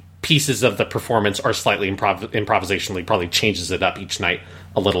like pieces of the performance are slightly improvisationally, probably changes it up each night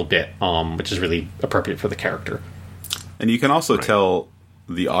a little bit, which is really appropriate for the character. And you can also tell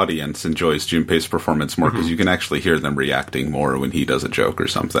the audience enjoys Junpei's performance more because you can actually hear them reacting more when he does a joke or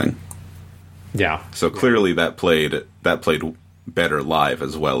something. Yeah. So clearly that played better live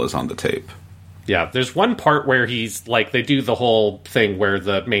as well as on the tape. Yeah, there's one part where he's like, they do the whole thing where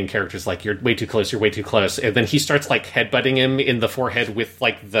the main character's like, you're way too close, and then he starts like headbutting him in the forehead with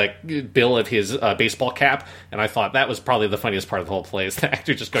like the bill of his baseball cap, and I thought that was probably the funniest part of the whole play, is the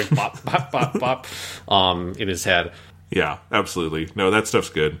actor just going bop, bop, bop, bop in his head. Yeah, absolutely. No, that stuff's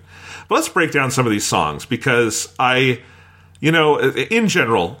good. But let's break down some of these songs, because in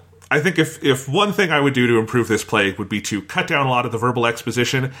general, I think if one thing I would do to improve this play would be to cut down a lot of the verbal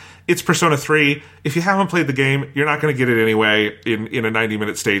exposition. It's Persona 3. If you haven't played the game, you're not going to get it anyway in a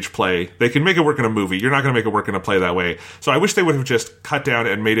 90-minute stage play. They can make it work in a movie. You're not going to make it work in a play that way. So I wish they would have just cut down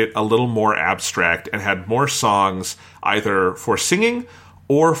and made it a little more abstract and had more songs either for singing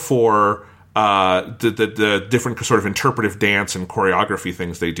or for the different sort of interpretive dance and choreography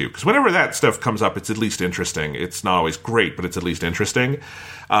things they do. Because whenever that stuff comes up, it's at least interesting. It's not always great, but it's at least interesting.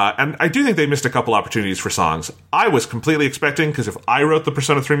 And I do think they missed a couple opportunities for songs. I was completely expecting, because if I wrote the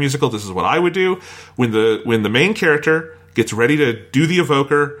Persona 3 musical, this is what I would do. When the main character gets ready to do the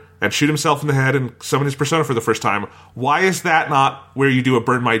evoker and shoot himself in the head and summon his persona for the first time, why is that not where you do a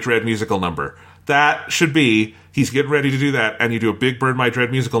Burn My Dread musical number? That should be, he's getting ready to do that, and you do a big Burn My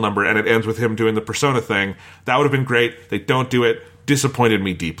Dread musical number, and it ends with him doing the persona thing. That would have been great. They don't do it. Disappointed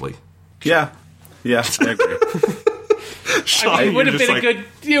me deeply. Yeah, I agree. Sean, it would have been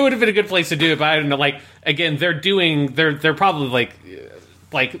it would have been a good place to do it, but I don't know. Like, again, they're probably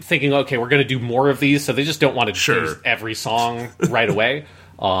like thinking, okay, we're going to do more of these, so they just don't want to do every song right away.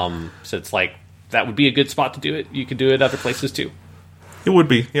 So it's like, that would be a good spot to do it. You could do it other places too. It would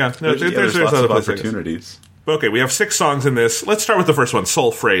be, yeah. No, there's lots other of opportunities. Okay, we have 6 songs in this. Let's start with the first one,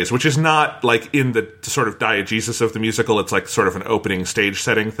 Soul Phrase, which is not like in the sort of diegesis of the musical. It's like sort of an opening stage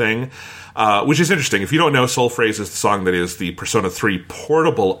setting thing, which is interesting. If you don't know, Soul Phrase is the song that is the Persona 3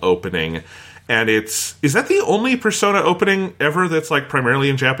 portable opening. And is that the only Persona opening ever that's like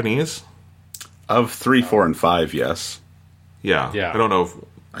primarily in Japanese? Of 3, 4, and 5, yes. Yeah. I don't know if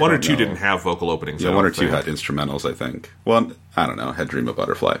one or two didn't have vocal openings. Yeah, one or two had instrumentals, I think. Well, I don't know. Had Dream of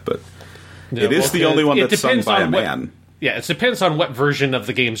Butterfly, but it is the only one that's sung by a man. Yeah, it depends on what version of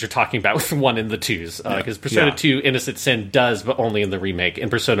the games you're talking about with the 1 and the 2s. Because Persona 2 Innocent Sin does, but only in the remake.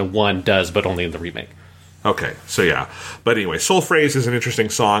 And Persona 1 does, but only in the remake. Okay, so yeah. But anyway, Soul Phrase is an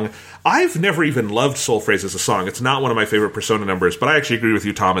interesting song. I've never even loved Soul Phrase as a song. It's not one of my favorite Persona numbers, but I actually agree with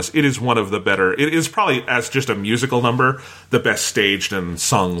you, Thomas. It is one of the better. It is probably, as just a musical number, the best staged and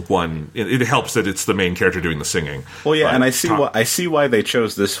sung one. It helps that it's the main character doing the singing. Well, yeah, and I see why they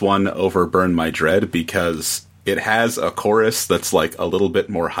chose this one over Burn My Dread, because it has a chorus that's like a little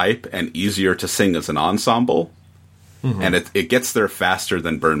bit more hype and easier to sing as an ensemble. Mm-hmm. And it gets there faster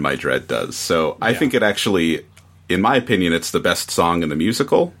than Burn My Dread does. So I think it actually, in my opinion, it's the best song in the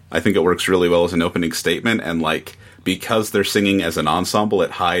musical. I think it works really well as an opening statement. And like, because they're singing as an ensemble, it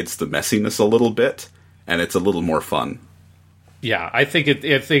hides the messiness a little bit. And it's a little more fun. Yeah, I think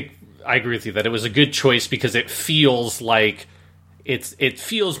I agree with you that it was a good choice, because it feels like it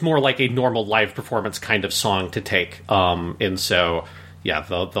feels more like a normal live performance kind of song to take. And so... yeah,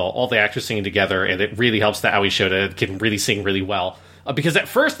 all the actors singing together, and it really helps that Aoi Shota can really sing really well. Because at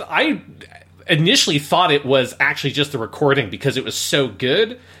first initially thought it was actually just the recording because it was so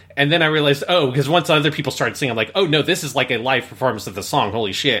good. And then I realized, because once other people started singing, I'm like, oh no, this is like a live performance of the song.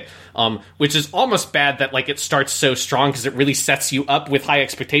 Holy shit. Which is almost bad that like it starts so strong because it really sets you up with high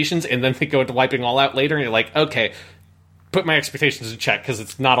expectations, and then they go into Wiping All Out later and you're like, okay, put my expectations in check because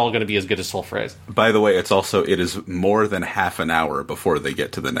it's not all going to be as good as Soul Phrase. By the way, it is more than half an hour before they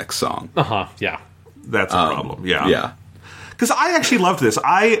get to the next song. Yeah. That's a problem. Yeah. Yeah. Because I actually loved this.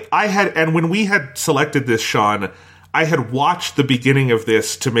 I had, and when we had selected this, Sean, I had watched the beginning of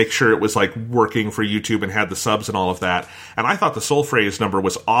this to make sure it was like working for YouTube and had the subs and all of that. And I thought the Soul Phrase number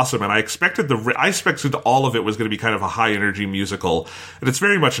was awesome. And I expected all of it was going to be kind of a high energy musical, and it's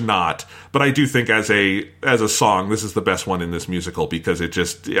very much not. But I do think as a song, this is the best one in this musical because it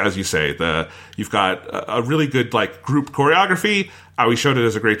just, as you say, you've got a really good like group choreography. We showed it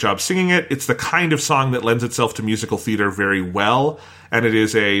as a great job singing it. It's the kind of song that lends itself to musical theater very well, and it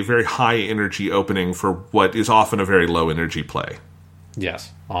is a very high energy opening for what is often a very low energy play.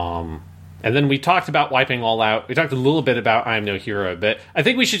 Yes. And then we talked about Wiping All Out. We talked a little bit about I Am No Hero, but I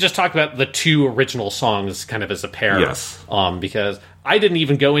think we should just talk about the two original songs kind of as a pair. Yes. Because I didn't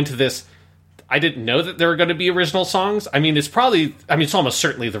even go into this. I didn't know that there were going to be original songs. I mean, it's almost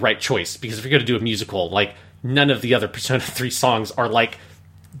certainly the right choice, because if you're going to do a musical, like, none of the other Persona 3 songs are like,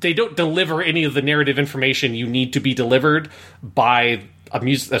 they don't deliver any of the narrative information you need to be delivered by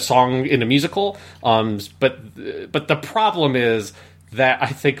a song in a musical. But the problem is that I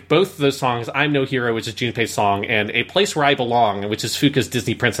think both of those songs, I'm No Hero, which is Junpei's song, and A Place Where I Belong, which is Fuka's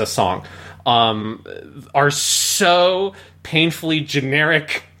Disney Princess song, are so painfully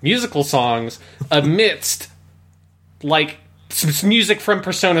generic musical songs amidst, like, some music from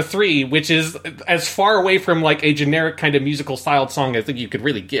Persona 3, which is as far away from like a generic kind of musical styled song I think you could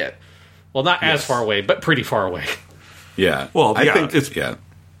really get. Well, not as far away, but pretty far away. Yeah. Well, I think it's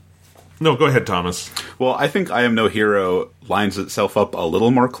No, go ahead, Thomas. Well, I think I Am No Hero lines itself up a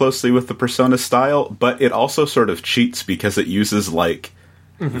little more closely with the Persona style, but it also sort of cheats because it uses like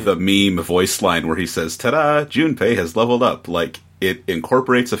the meme voice line where he says, "Ta-da, Junpei has leveled up." Like, it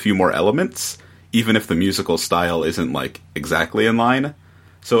incorporates a few more elements, even if the musical style isn't, like, exactly in line.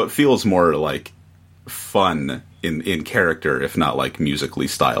 So it feels more, like, fun in character, if not, like, musically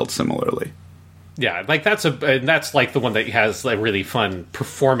styled similarly. Yeah, like, that's like the one that has a really fun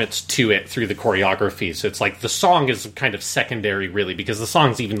performance to it through the choreography. So it's like the song is kind of secondary, really, because the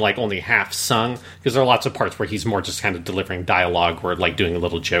song's even, like, only half sung, because there are lots of parts where he's more just kind of delivering dialogue or, like, doing a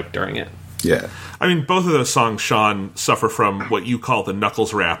little joke during it. Yeah. I mean, both of those songs, Sean, suffer from what you call the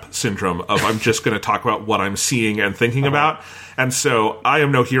knuckles rap syndrome of I'm just going to talk about what I'm seeing and thinking about. And so I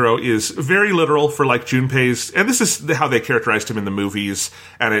Am No Hero is very literal for like Junpei's, and this is how they characterized him in the movies,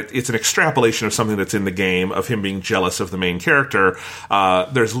 and it's an extrapolation of something that's in the game, of him being jealous of the main character.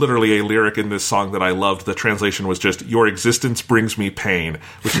 There's literally a lyric in this song that I loved. The translation was just, "Your existence brings me pain,"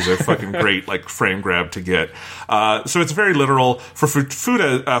 which is a fucking great like frame grab to get. So it's very literal. For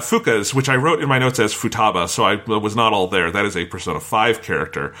Fuka's, which I wrote in my notes as Futaba, so I was not all there. That is a Persona 5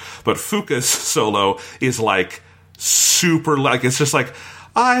 character. But Fuka's solo is like super, like, it's just like,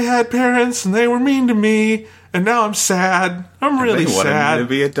 I had parents and they were mean to me, and now I'm sad. I'm really sad. They wanted me to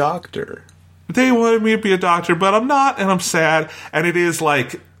be a doctor. They wanted me to be a doctor, but I'm not, and I'm sad. And it is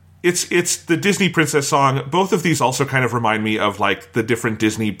like, it's the Disney Princess song. Both of these also kind of remind me of like the different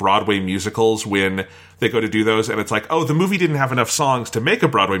Disney Broadway musicals when they go to do those, and it's like, oh, the movie didn't have enough songs to make a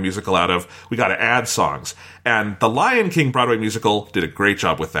Broadway musical out of. We got to add songs. And the Lion King Broadway musical did a great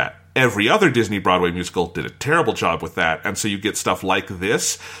job with that. Every other Disney Broadway musical did a terrible job with that, and so you get stuff like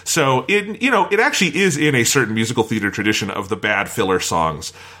this. So it actually is in a certain musical theater tradition of the bad filler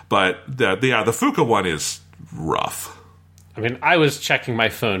songs, but the Fuka one is rough. I mean, I was checking my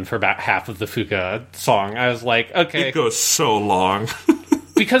phone for about half of the Fuka song. I was like, okay, it goes so long.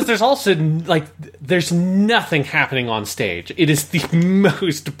 Because there's also, like, there's nothing happening on stage. It is the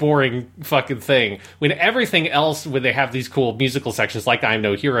most boring fucking thing. When everything else, when they have these cool musical sections like I'm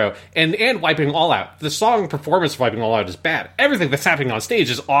No Hero, and Wiping All Out, the song performance of Wiping All Out is bad. Everything that's happening on stage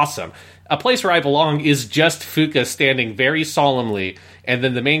is awesome. A Place Where I Belong is just Fuka standing very solemnly, and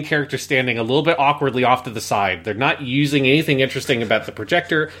then the main character standing a little bit awkwardly off to the side. They're not using anything interesting about the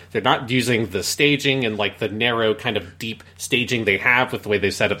projector. They're not using the staging and like the narrow kind of deep staging they have with the way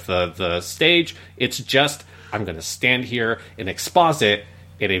they set up the stage. It's just, I'm going to stand here and exposit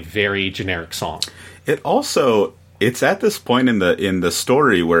in a very generic song. It's at this point in the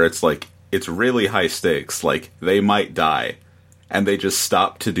story where it's like, it's really high stakes. Like, they might die. And they just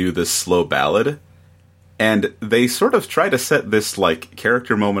stop to do this slow ballad. And they sort of try to set this, like,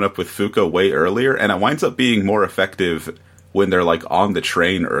 character moment up with Fuka way earlier, and it winds up being more effective when they're like on the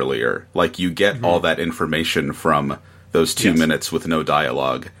train earlier. Like you get all that information from those 2 minutes with no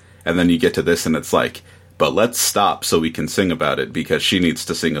dialogue, and then you get to this and it's like, but let's stop so we can sing about it because she needs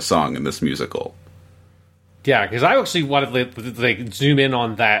to sing a song in this musical. Yeah, because I actually wanted to like zoom in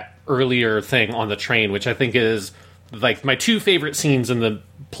on that earlier thing on the train, which I think is like my two favorite scenes in the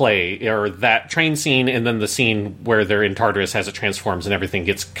play are that train scene and then the scene where they're in Tartarus as it transforms and everything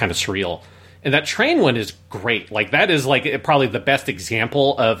gets kind of surreal. And that train one is great. Like that is like probably the best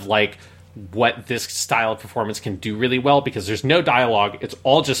example of like what this style of performance can do really well, because there's no dialogue. It's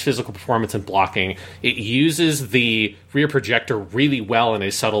all just physical performance and blocking. It uses the rear projector really well in a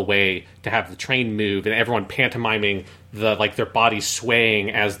subtle way to have the train move and everyone pantomiming the like their bodies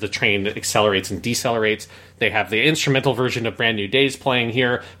swaying as the train accelerates and decelerates. They have the instrumental version of Brand New Days playing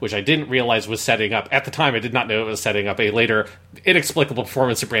here, which I didn't realize was setting up. At the time, I did not know it was setting up a later inexplicable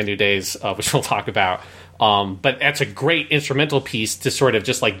performance of Brand New Days, which we'll talk about. But that's a great instrumental piece to sort of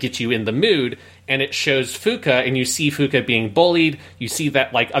just like get you in the mood. And it shows Fuka, and you see Fuka being bullied. You see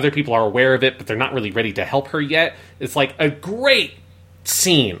that like other people are aware of it, but they're not really ready to help her yet. It's like a great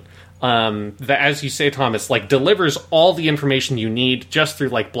scene. That, as you say, Thomas, like delivers all the information you need just through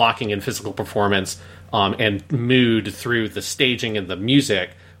like blocking and physical performance, and mood through the staging and the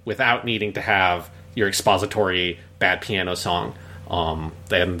music without needing to have your expository bad piano song.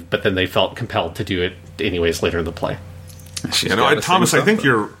 But then they felt compelled to do it anyways later in the play. Thomas, I think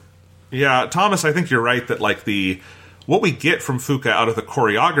you're right that like what we get from Fuka out of the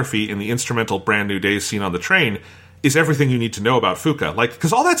choreography in the instrumental Brand New Days scene on the train is everything you need to know about Fuka. Like,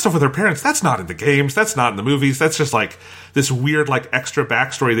 because all that stuff with her parents, that's not in the games, that's not in the movies, that's just like this weird, like, extra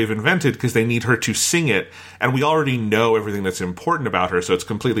backstory they've invented because they need her to sing it, and we already know everything that's important about her, so it's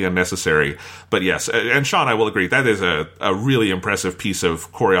completely unnecessary. But yes, and Sean, I will agree, that is a really impressive piece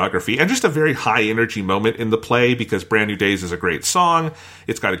of choreography, and just a very high-energy moment in the play, because Brand New Days is a great song,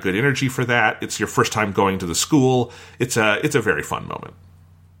 it's got a good energy for that, it's your first time going to the school, it's a very fun moment.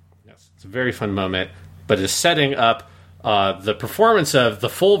 Yes, it's a very fun moment. But is setting up the performance of the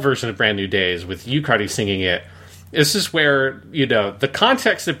full version of Brand New Days with Yukari singing it. This is where, the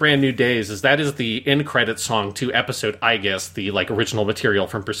context of Brand New Days is that is the end credit song to episode I Guess, the like original material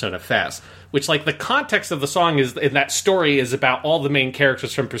from Persona Fest, which like the context of the song is in that story is about all the main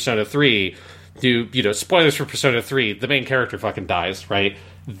characters from Persona 3 who, spoilers for Persona 3, the main character fucking dies, right?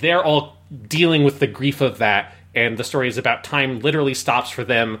 They're all dealing with the grief of that, and the story is about time literally stops for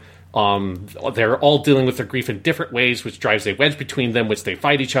them. They're all dealing with their grief in different ways, which drives a wedge between them, which they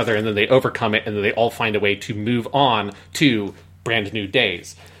fight each other, and then they overcome it, and then they all find a way to move on to Brand New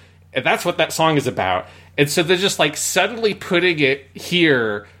Days. And that's what that song is about. And so they're just like suddenly putting it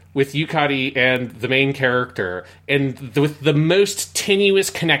here with Yukari and the main character, and with the most tenuous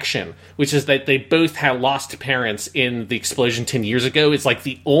connection, which is that they both had lost parents in the explosion 10 years ago. It's like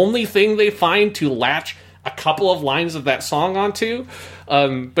the only thing they find to latch a couple of lines of that song onto.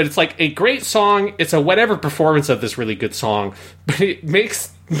 But it's like a great song. It's a whatever performance of this really good song, but it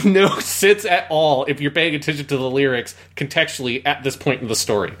makes no sense at all if you're paying attention to the lyrics contextually at this point in the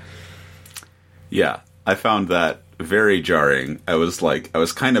story. Yeah, I found that very jarring. I was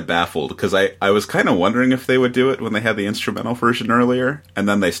kind of baffled because I was kind of wondering if they would do it when they had the instrumental version earlier, and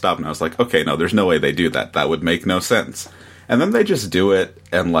then they stopped and I was like, okay, no, there's no way they do that. That would make no sense. And then they just do it,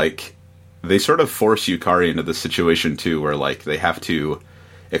 and like, they sort of force Yukari into this situation, too, where, like, they have to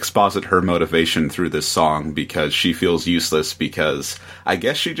exposit her motivation through this song because she feels useless because I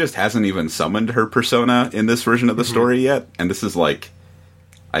guess she just hasn't even summoned her persona in this version of the story yet. And this is, like,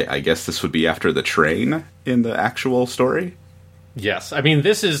 I guess this would be after the train in the actual story? Yes. I mean,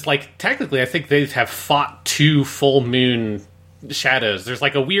 this is, like, technically, I think they have fought 2 full moon shadows. There's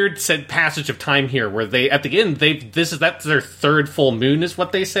like a weird said passage of time here where they at the end that's their 3rd full moon is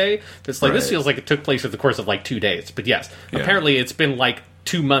what they say. It's like right. This feels like it took place over the course of like 2 days, but yes, apparently it's been like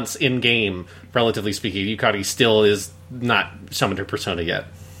 2 months in game, relatively speaking. Yukari still is not summoned her persona yet,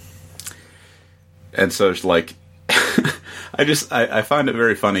 and so it's like I find it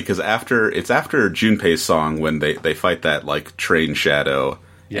very funny because after Junpei's song when they fight that like train shadow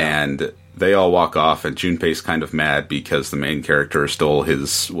and they all walk off, and Junpei's kind of mad because the main character stole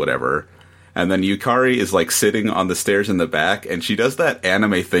his whatever. And then Yukari is, like, sitting on the stairs in the back, and she does that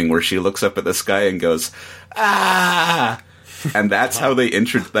anime thing where she looks up at the sky and goes, ah! And that's how they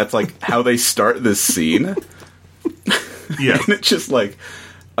that's, like, how they start this scene. Yeah. And it's just, like,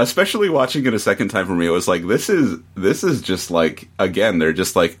 especially watching it a second time for me, it was like, this is just, like, again, they're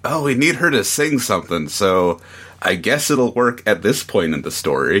just like, oh, we need her to sing something, so I guess it'll work at this point in the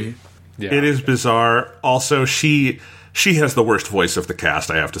story. Yeah. It is bizarre. Also, she has the worst voice of the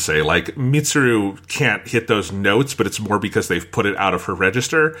cast, I have to say. Like, Mitsuru can't hit those notes, but it's more because they've put it out of her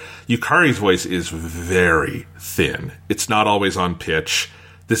register. Yukari's voice is very thin. It's not always on pitch.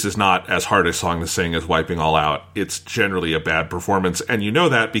 This is not as hard a song to sing as Wiping All Out. It's generally a bad performance, and you know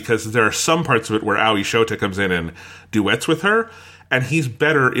that because there are some parts of it where Aoi Shota comes in and duets with her, and he's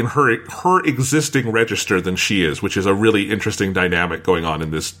better in her existing register than she is, which is a really interesting dynamic going on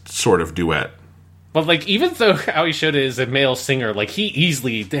in this sort of duet. But, like, even though Aoi Shota is a male singer, like, he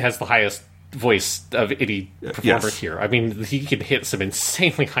easily has the highest voice of any performer here. I mean, he can hit some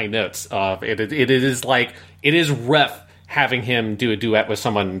insanely high notes. It is rough having him do a duet with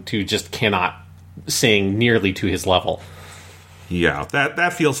someone who just cannot sing nearly to his level. Yeah,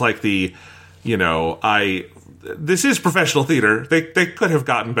 that feels like the, this is professional theater. They could have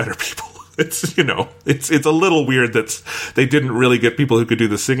gotten better people. It's a little weird that they didn't really get people who could do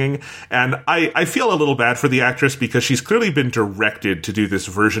the singing. And I feel a little bad for the actress because she's clearly been directed to do this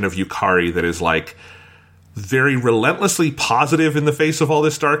version of Yukari that is like very relentlessly positive in the face of all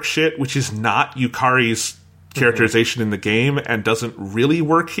this dark shit, which is not Yukari's characterization in the game and doesn't really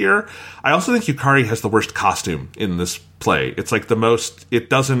work here. I also think Yukari has the worst costume in this play. It's like it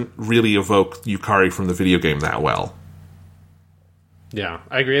doesn't really evoke Yukari from the video game that well. Yeah,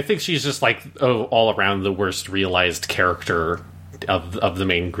 I agree. I think she's just like all around the worst realized character of the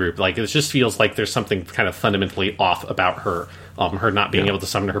main group. Like, it just feels like there's something kind of fundamentally off about her. Her not being able to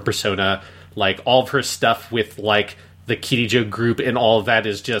summon her persona, like all of her stuff with like the Kirijo group and all of that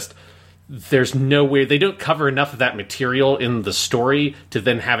is just, there's no way they don't cover enough of that material in the story to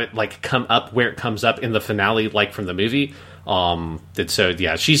then have it like come up where it comes up in the finale, like from the movie. And so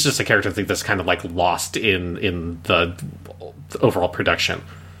yeah, she's just a character I think that's kind of like lost in the overall production.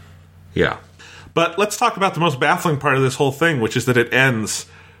 Yeah. But let's talk about the most baffling part of this whole thing, which is that it ends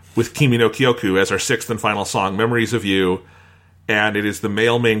with Kimi no Kyoku as our sixth and final song, Memories of You, and it is the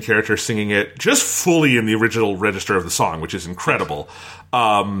male main character singing it just fully in the original register of the song, which is incredible.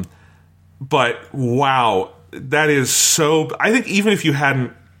 But wow, that is so... I think even if you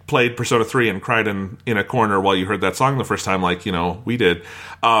hadn't played Persona 3 and cried in a corner while you heard that song the first time, like, we did,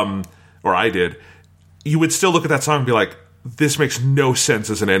 or I did, you would still look at that song and be like, this makes no sense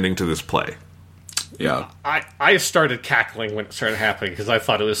as an ending to this play. Yeah. I started cackling when it started happening because I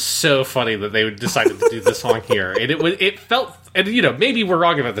thought it was so funny that they decided to do this song here. And it felt, and maybe we're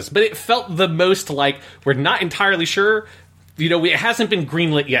wrong about this, but it felt the most like we're not entirely sure. It hasn't been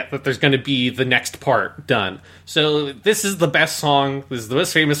greenlit yet that there's going to be the next part done. So this is the best song. This is the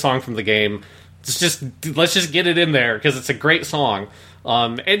most famous song from the game. Let's just get it in there because it's a great song.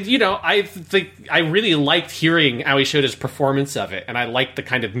 I think I really liked hearing Aoi Shota's performance of it, and I liked the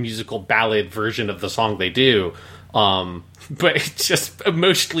kind of musical ballad version of the song they do. But it just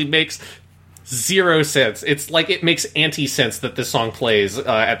emotionally makes zero sense. It's like it makes anti-sense that this song plays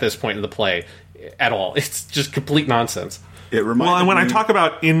at this point in the play at all. It's just complete nonsense. And when I talk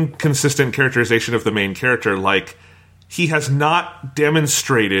about inconsistent characterization of the main character, like, he has not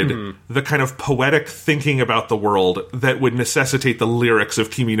demonstrated the kind of poetic thinking about the world that would necessitate the lyrics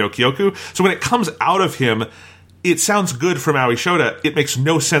of Kimi no Kyoku. So when it comes out of him, it sounds good from Aoi Shota. It makes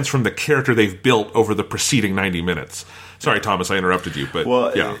no sense from the character they've built over the preceding 90 minutes. Sorry, Thomas, I interrupted you, but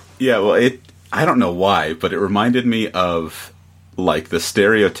I don't know why, but it reminded me of like the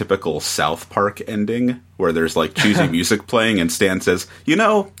stereotypical South Park ending where there's like cheesy music playing and Stan says,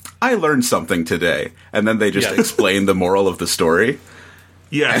 I learned something today. And then they just explain the moral of the story.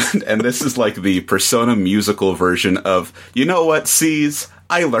 Yes. And this is like the Persona musical version of, C's,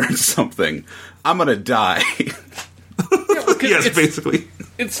 I learned something. I'm going to die. Yes, basically.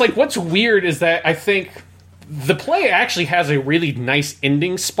 It's like, what's weird is that I think the play actually has a really nice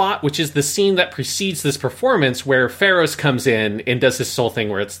ending spot, which is the scene that precedes this performance where Pharos comes in and does this whole thing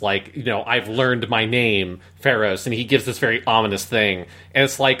where it's like, I've learned my name, Pharos, and he gives this very ominous thing. And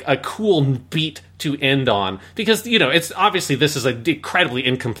it's like a cool beat to end on because, it's obviously this is an incredibly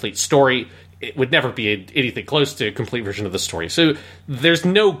incomplete story. It would never be anything close to a complete version of the story. So there's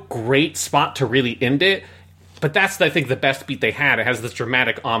no great spot to really end it, but that's, I think, the best beat they had. It has this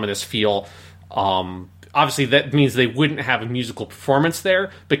dramatic, ominous feel. Obviously, that means they wouldn't have a musical performance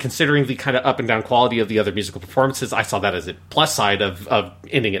there, but considering the kind of up and down quality of the other musical performances, I saw that as a plus side of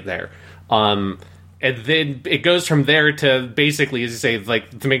ending it there. And then it goes from there to basically, as you say,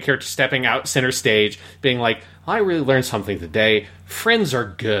 like the main character stepping out center stage, being like, I really learned something today. Friends are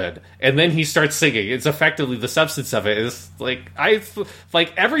good. And then he starts singing. It's effectively the substance of it. It's like,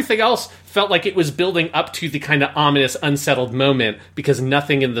 everything else felt like it was building up to the kind of ominous, unsettled moment because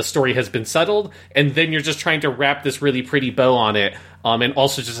nothing in the story has been settled. And then you're just trying to wrap this really pretty bow on it. And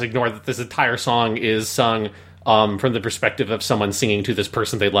also just ignore that this entire song is sung from the perspective of someone singing to this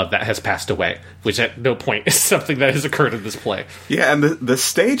person they love that has passed away, which at no point is something that has occurred in this play. Yeah, and the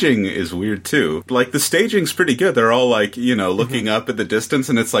staging is weird, too. Like, the staging's pretty good. They're all, like, looking up at the distance,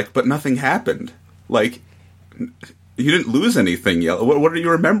 and it's like, but nothing happened. Like, you didn't lose anything yet. What are you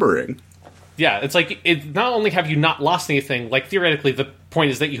remembering? Yeah, it's like, not only have you not lost anything, like, theoretically, the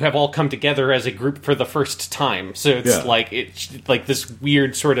point is that you have all come together as a group for the first time. So it's like this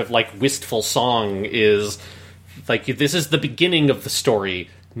weird sort of, like, wistful song is, like, this is the beginning of the story,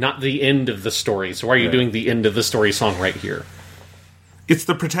 not the end of the story. So why are you doing the end of the story song right here? It's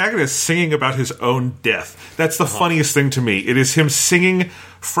the protagonist singing about his own death. That's the funniest thing to me. It is him singing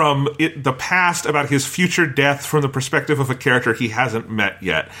from the past about his future death from the perspective of a character he hasn't met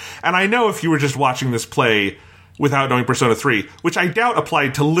yet. And I know if you were just watching this play without knowing Persona 3, which I doubt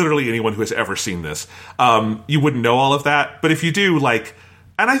applied to literally anyone who has ever seen this, you wouldn't know all of that. But if you do, like...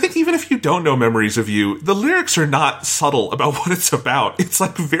 And I think even if you don't know Memories of You, the lyrics are not subtle about what it's about. It's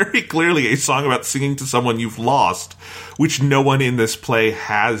like very clearly a song about singing to someone you've lost, which no one in this play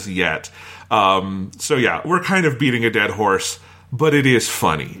has yet. So yeah, we're kind of beating a dead horse, but it is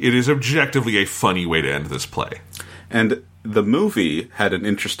funny. It is objectively a funny way to end this play. And the movie had an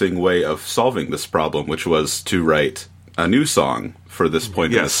interesting way of solving this problem, which was to write a new song for this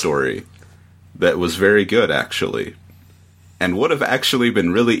point in the story that was very good, actually. And would have actually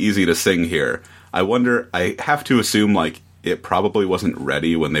been really easy to sing here. I wonder, I have to assume, like, it probably wasn't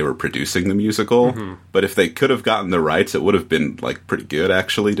ready when they were producing the musical, but if they could have gotten the rights, it would have been, like, pretty good,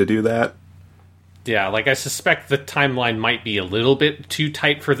 actually, to do that. Yeah, like, I suspect the timeline might be a little bit too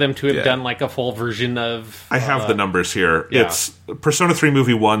tight for them to have done, like, a full version of... I have the numbers here. Yeah. It's Persona 3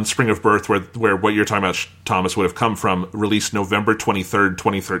 Movie 1, Spring of Birth, where what you're talking about, Thomas, would have come from, released November 23rd,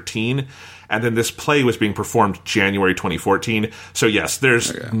 2013, and then this play was being performed January 2014. So yes,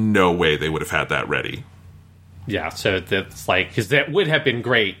 there's no way they would have had that ready. Yeah, so that's like, because that would have been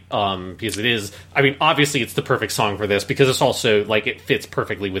great, because it is, I mean, obviously it's the perfect song for this, because it's also, like, it fits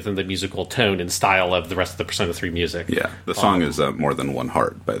perfectly within the musical tone and style of the rest of the Persona 3 music. Yeah, the song is More Than One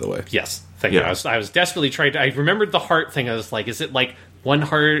Heart, by the way. Yes, thank you. I was desperately trying to, I remembered the heart thing, I was like, is it like one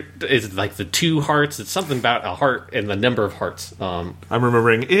heart, is it like the two hearts? It's something about a heart and the number of hearts. I'm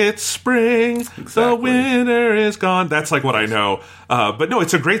remembering, it's spring, the winter is gone. That's like what I know. But no,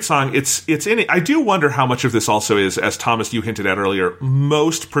 it's a great song. It's in it. I do wonder how much of this also is, as Thomas, you hinted at earlier,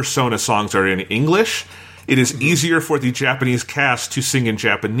 most Persona songs are in English. It is easier for the Japanese cast to sing in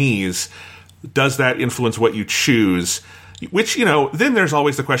Japanese. Does that influence what you choose? Which, then there's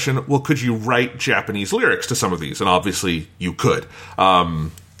always the question, well, could you write Japanese lyrics to some of these? And obviously you could.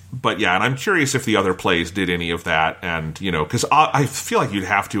 But yeah, and I'm curious if the other plays did any of that. And, because I feel like you'd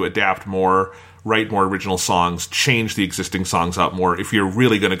have to adapt more, write more original songs, change the existing songs up more if you're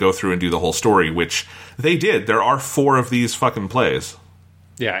really going to go through and do the whole story, which they did. There are 4 of these fucking plays.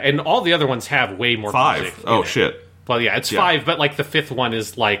 Yeah, and all the other ones have way more 5. music. Oh, shit. Well, yeah, it's 5, but, like, the 5th one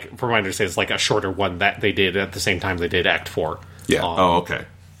is, like, from my understanding, it's, like, a shorter one that they did at the same time they did Act 4. Yeah. Oh, okay.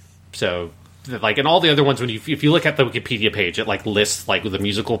 So, like, and all the other ones, if you look at the Wikipedia page, it, like, lists, like, the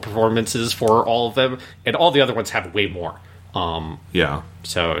musical performances for all of them, and all the other ones have way more. Yeah.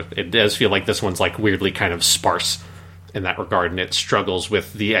 So, it does feel like this one's, like, weirdly kind of sparse in that regard, and it struggles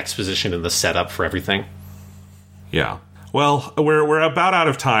with the exposition and the setup for everything. Yeah. Well, we're about out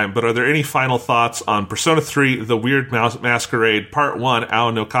of time, but are there any final thoughts on Persona 3, The Weird Masquerade, Part 1,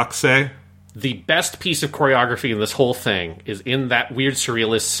 Ao no Kakuse? The best piece of choreography in this whole thing is in that weird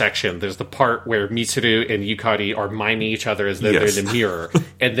surrealist section. There's the part where Mitsuru and Yukari are miming each other as though they're in the mirror.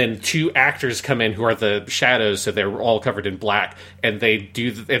 And then 2 actors come in who are the shadows, so they're all covered in black. And they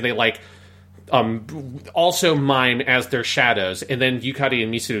also mime as their shadows. And then Yukari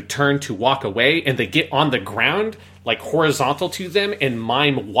and Mitsuru turn to walk away, and they get on the ground, like, horizontal to them, and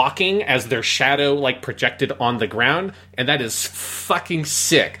mime walking as their shadow, like, projected on the ground. And that is fucking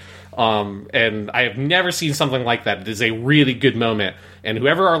sick. And I have never seen something like that. It is a really good moment. And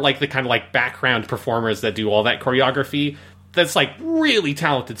whoever are, like, the kind of, like, background performers that do all that choreography, that's, like, really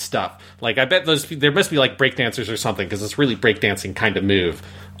talented stuff. Like, I bet there must be, like, breakdancers or something, because it's really breakdancing kind of move.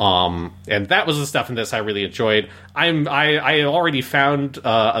 And that was the stuff in this I really enjoyed. I already found,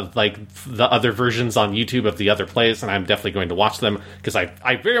 like, the other versions on YouTube of the other plays, and I'm definitely going to watch them, because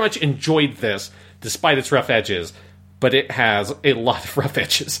I very much enjoyed this, despite its rough edges. But it has a lot of rough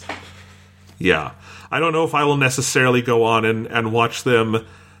edges. Yeah. I don't know if I will necessarily go on and watch them.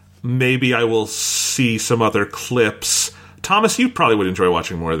 Maybe I will see some other clips. Thomas, you probably would enjoy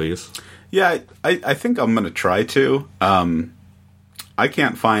watching more of these. Yeah, I think I'm going to try to. I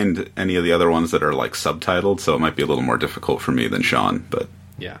can't find any of the other ones that are, like, subtitled, so it might be a little more difficult for me than Sean, but...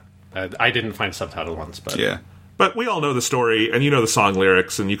 Yeah. I didn't find subtitled ones, but... Yeah. But we all know the story, and you know the song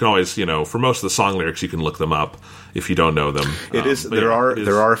lyrics, and you can always, for most of the song lyrics, you can look them up if you don't know them. There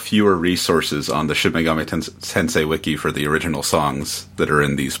are fewer resources on the Shin Megami Tensei wiki for the original songs that are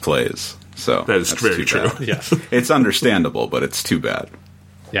in these plays. So that's very true. Yes. It's understandable, but it's too bad.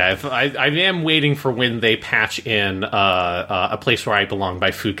 Yeah, I am waiting for when they patch in A Place Where I Belong by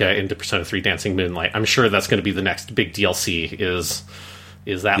Fuka into Persona 3 Dancing Moonlight. I'm sure that's going to be the next big DLC,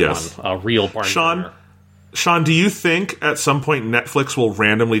 is that one. A real barn burner. Sean, do you think at some point Netflix will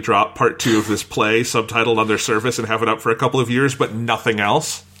randomly drop part 2 of this play subtitled on their service and have it up for a couple of years, but nothing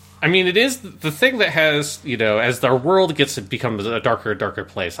else? I mean, it is the thing that has, as our world becomes a darker and darker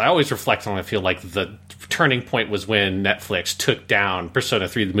place, I always reflect on, I feel like the turning point was when Netflix took down Persona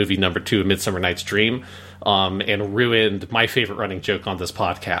 3, the movie number 2, A Midsummer Night's Dream, and ruined my favorite running joke on this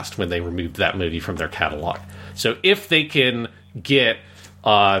podcast when they removed that movie from their catalog. So if they can get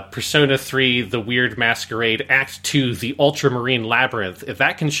Persona 3, The Weird Masquerade, Act 2, The Ultramarine Labyrinth, if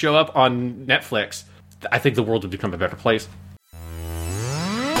that can show up on Netflix, I think the world would become a better place.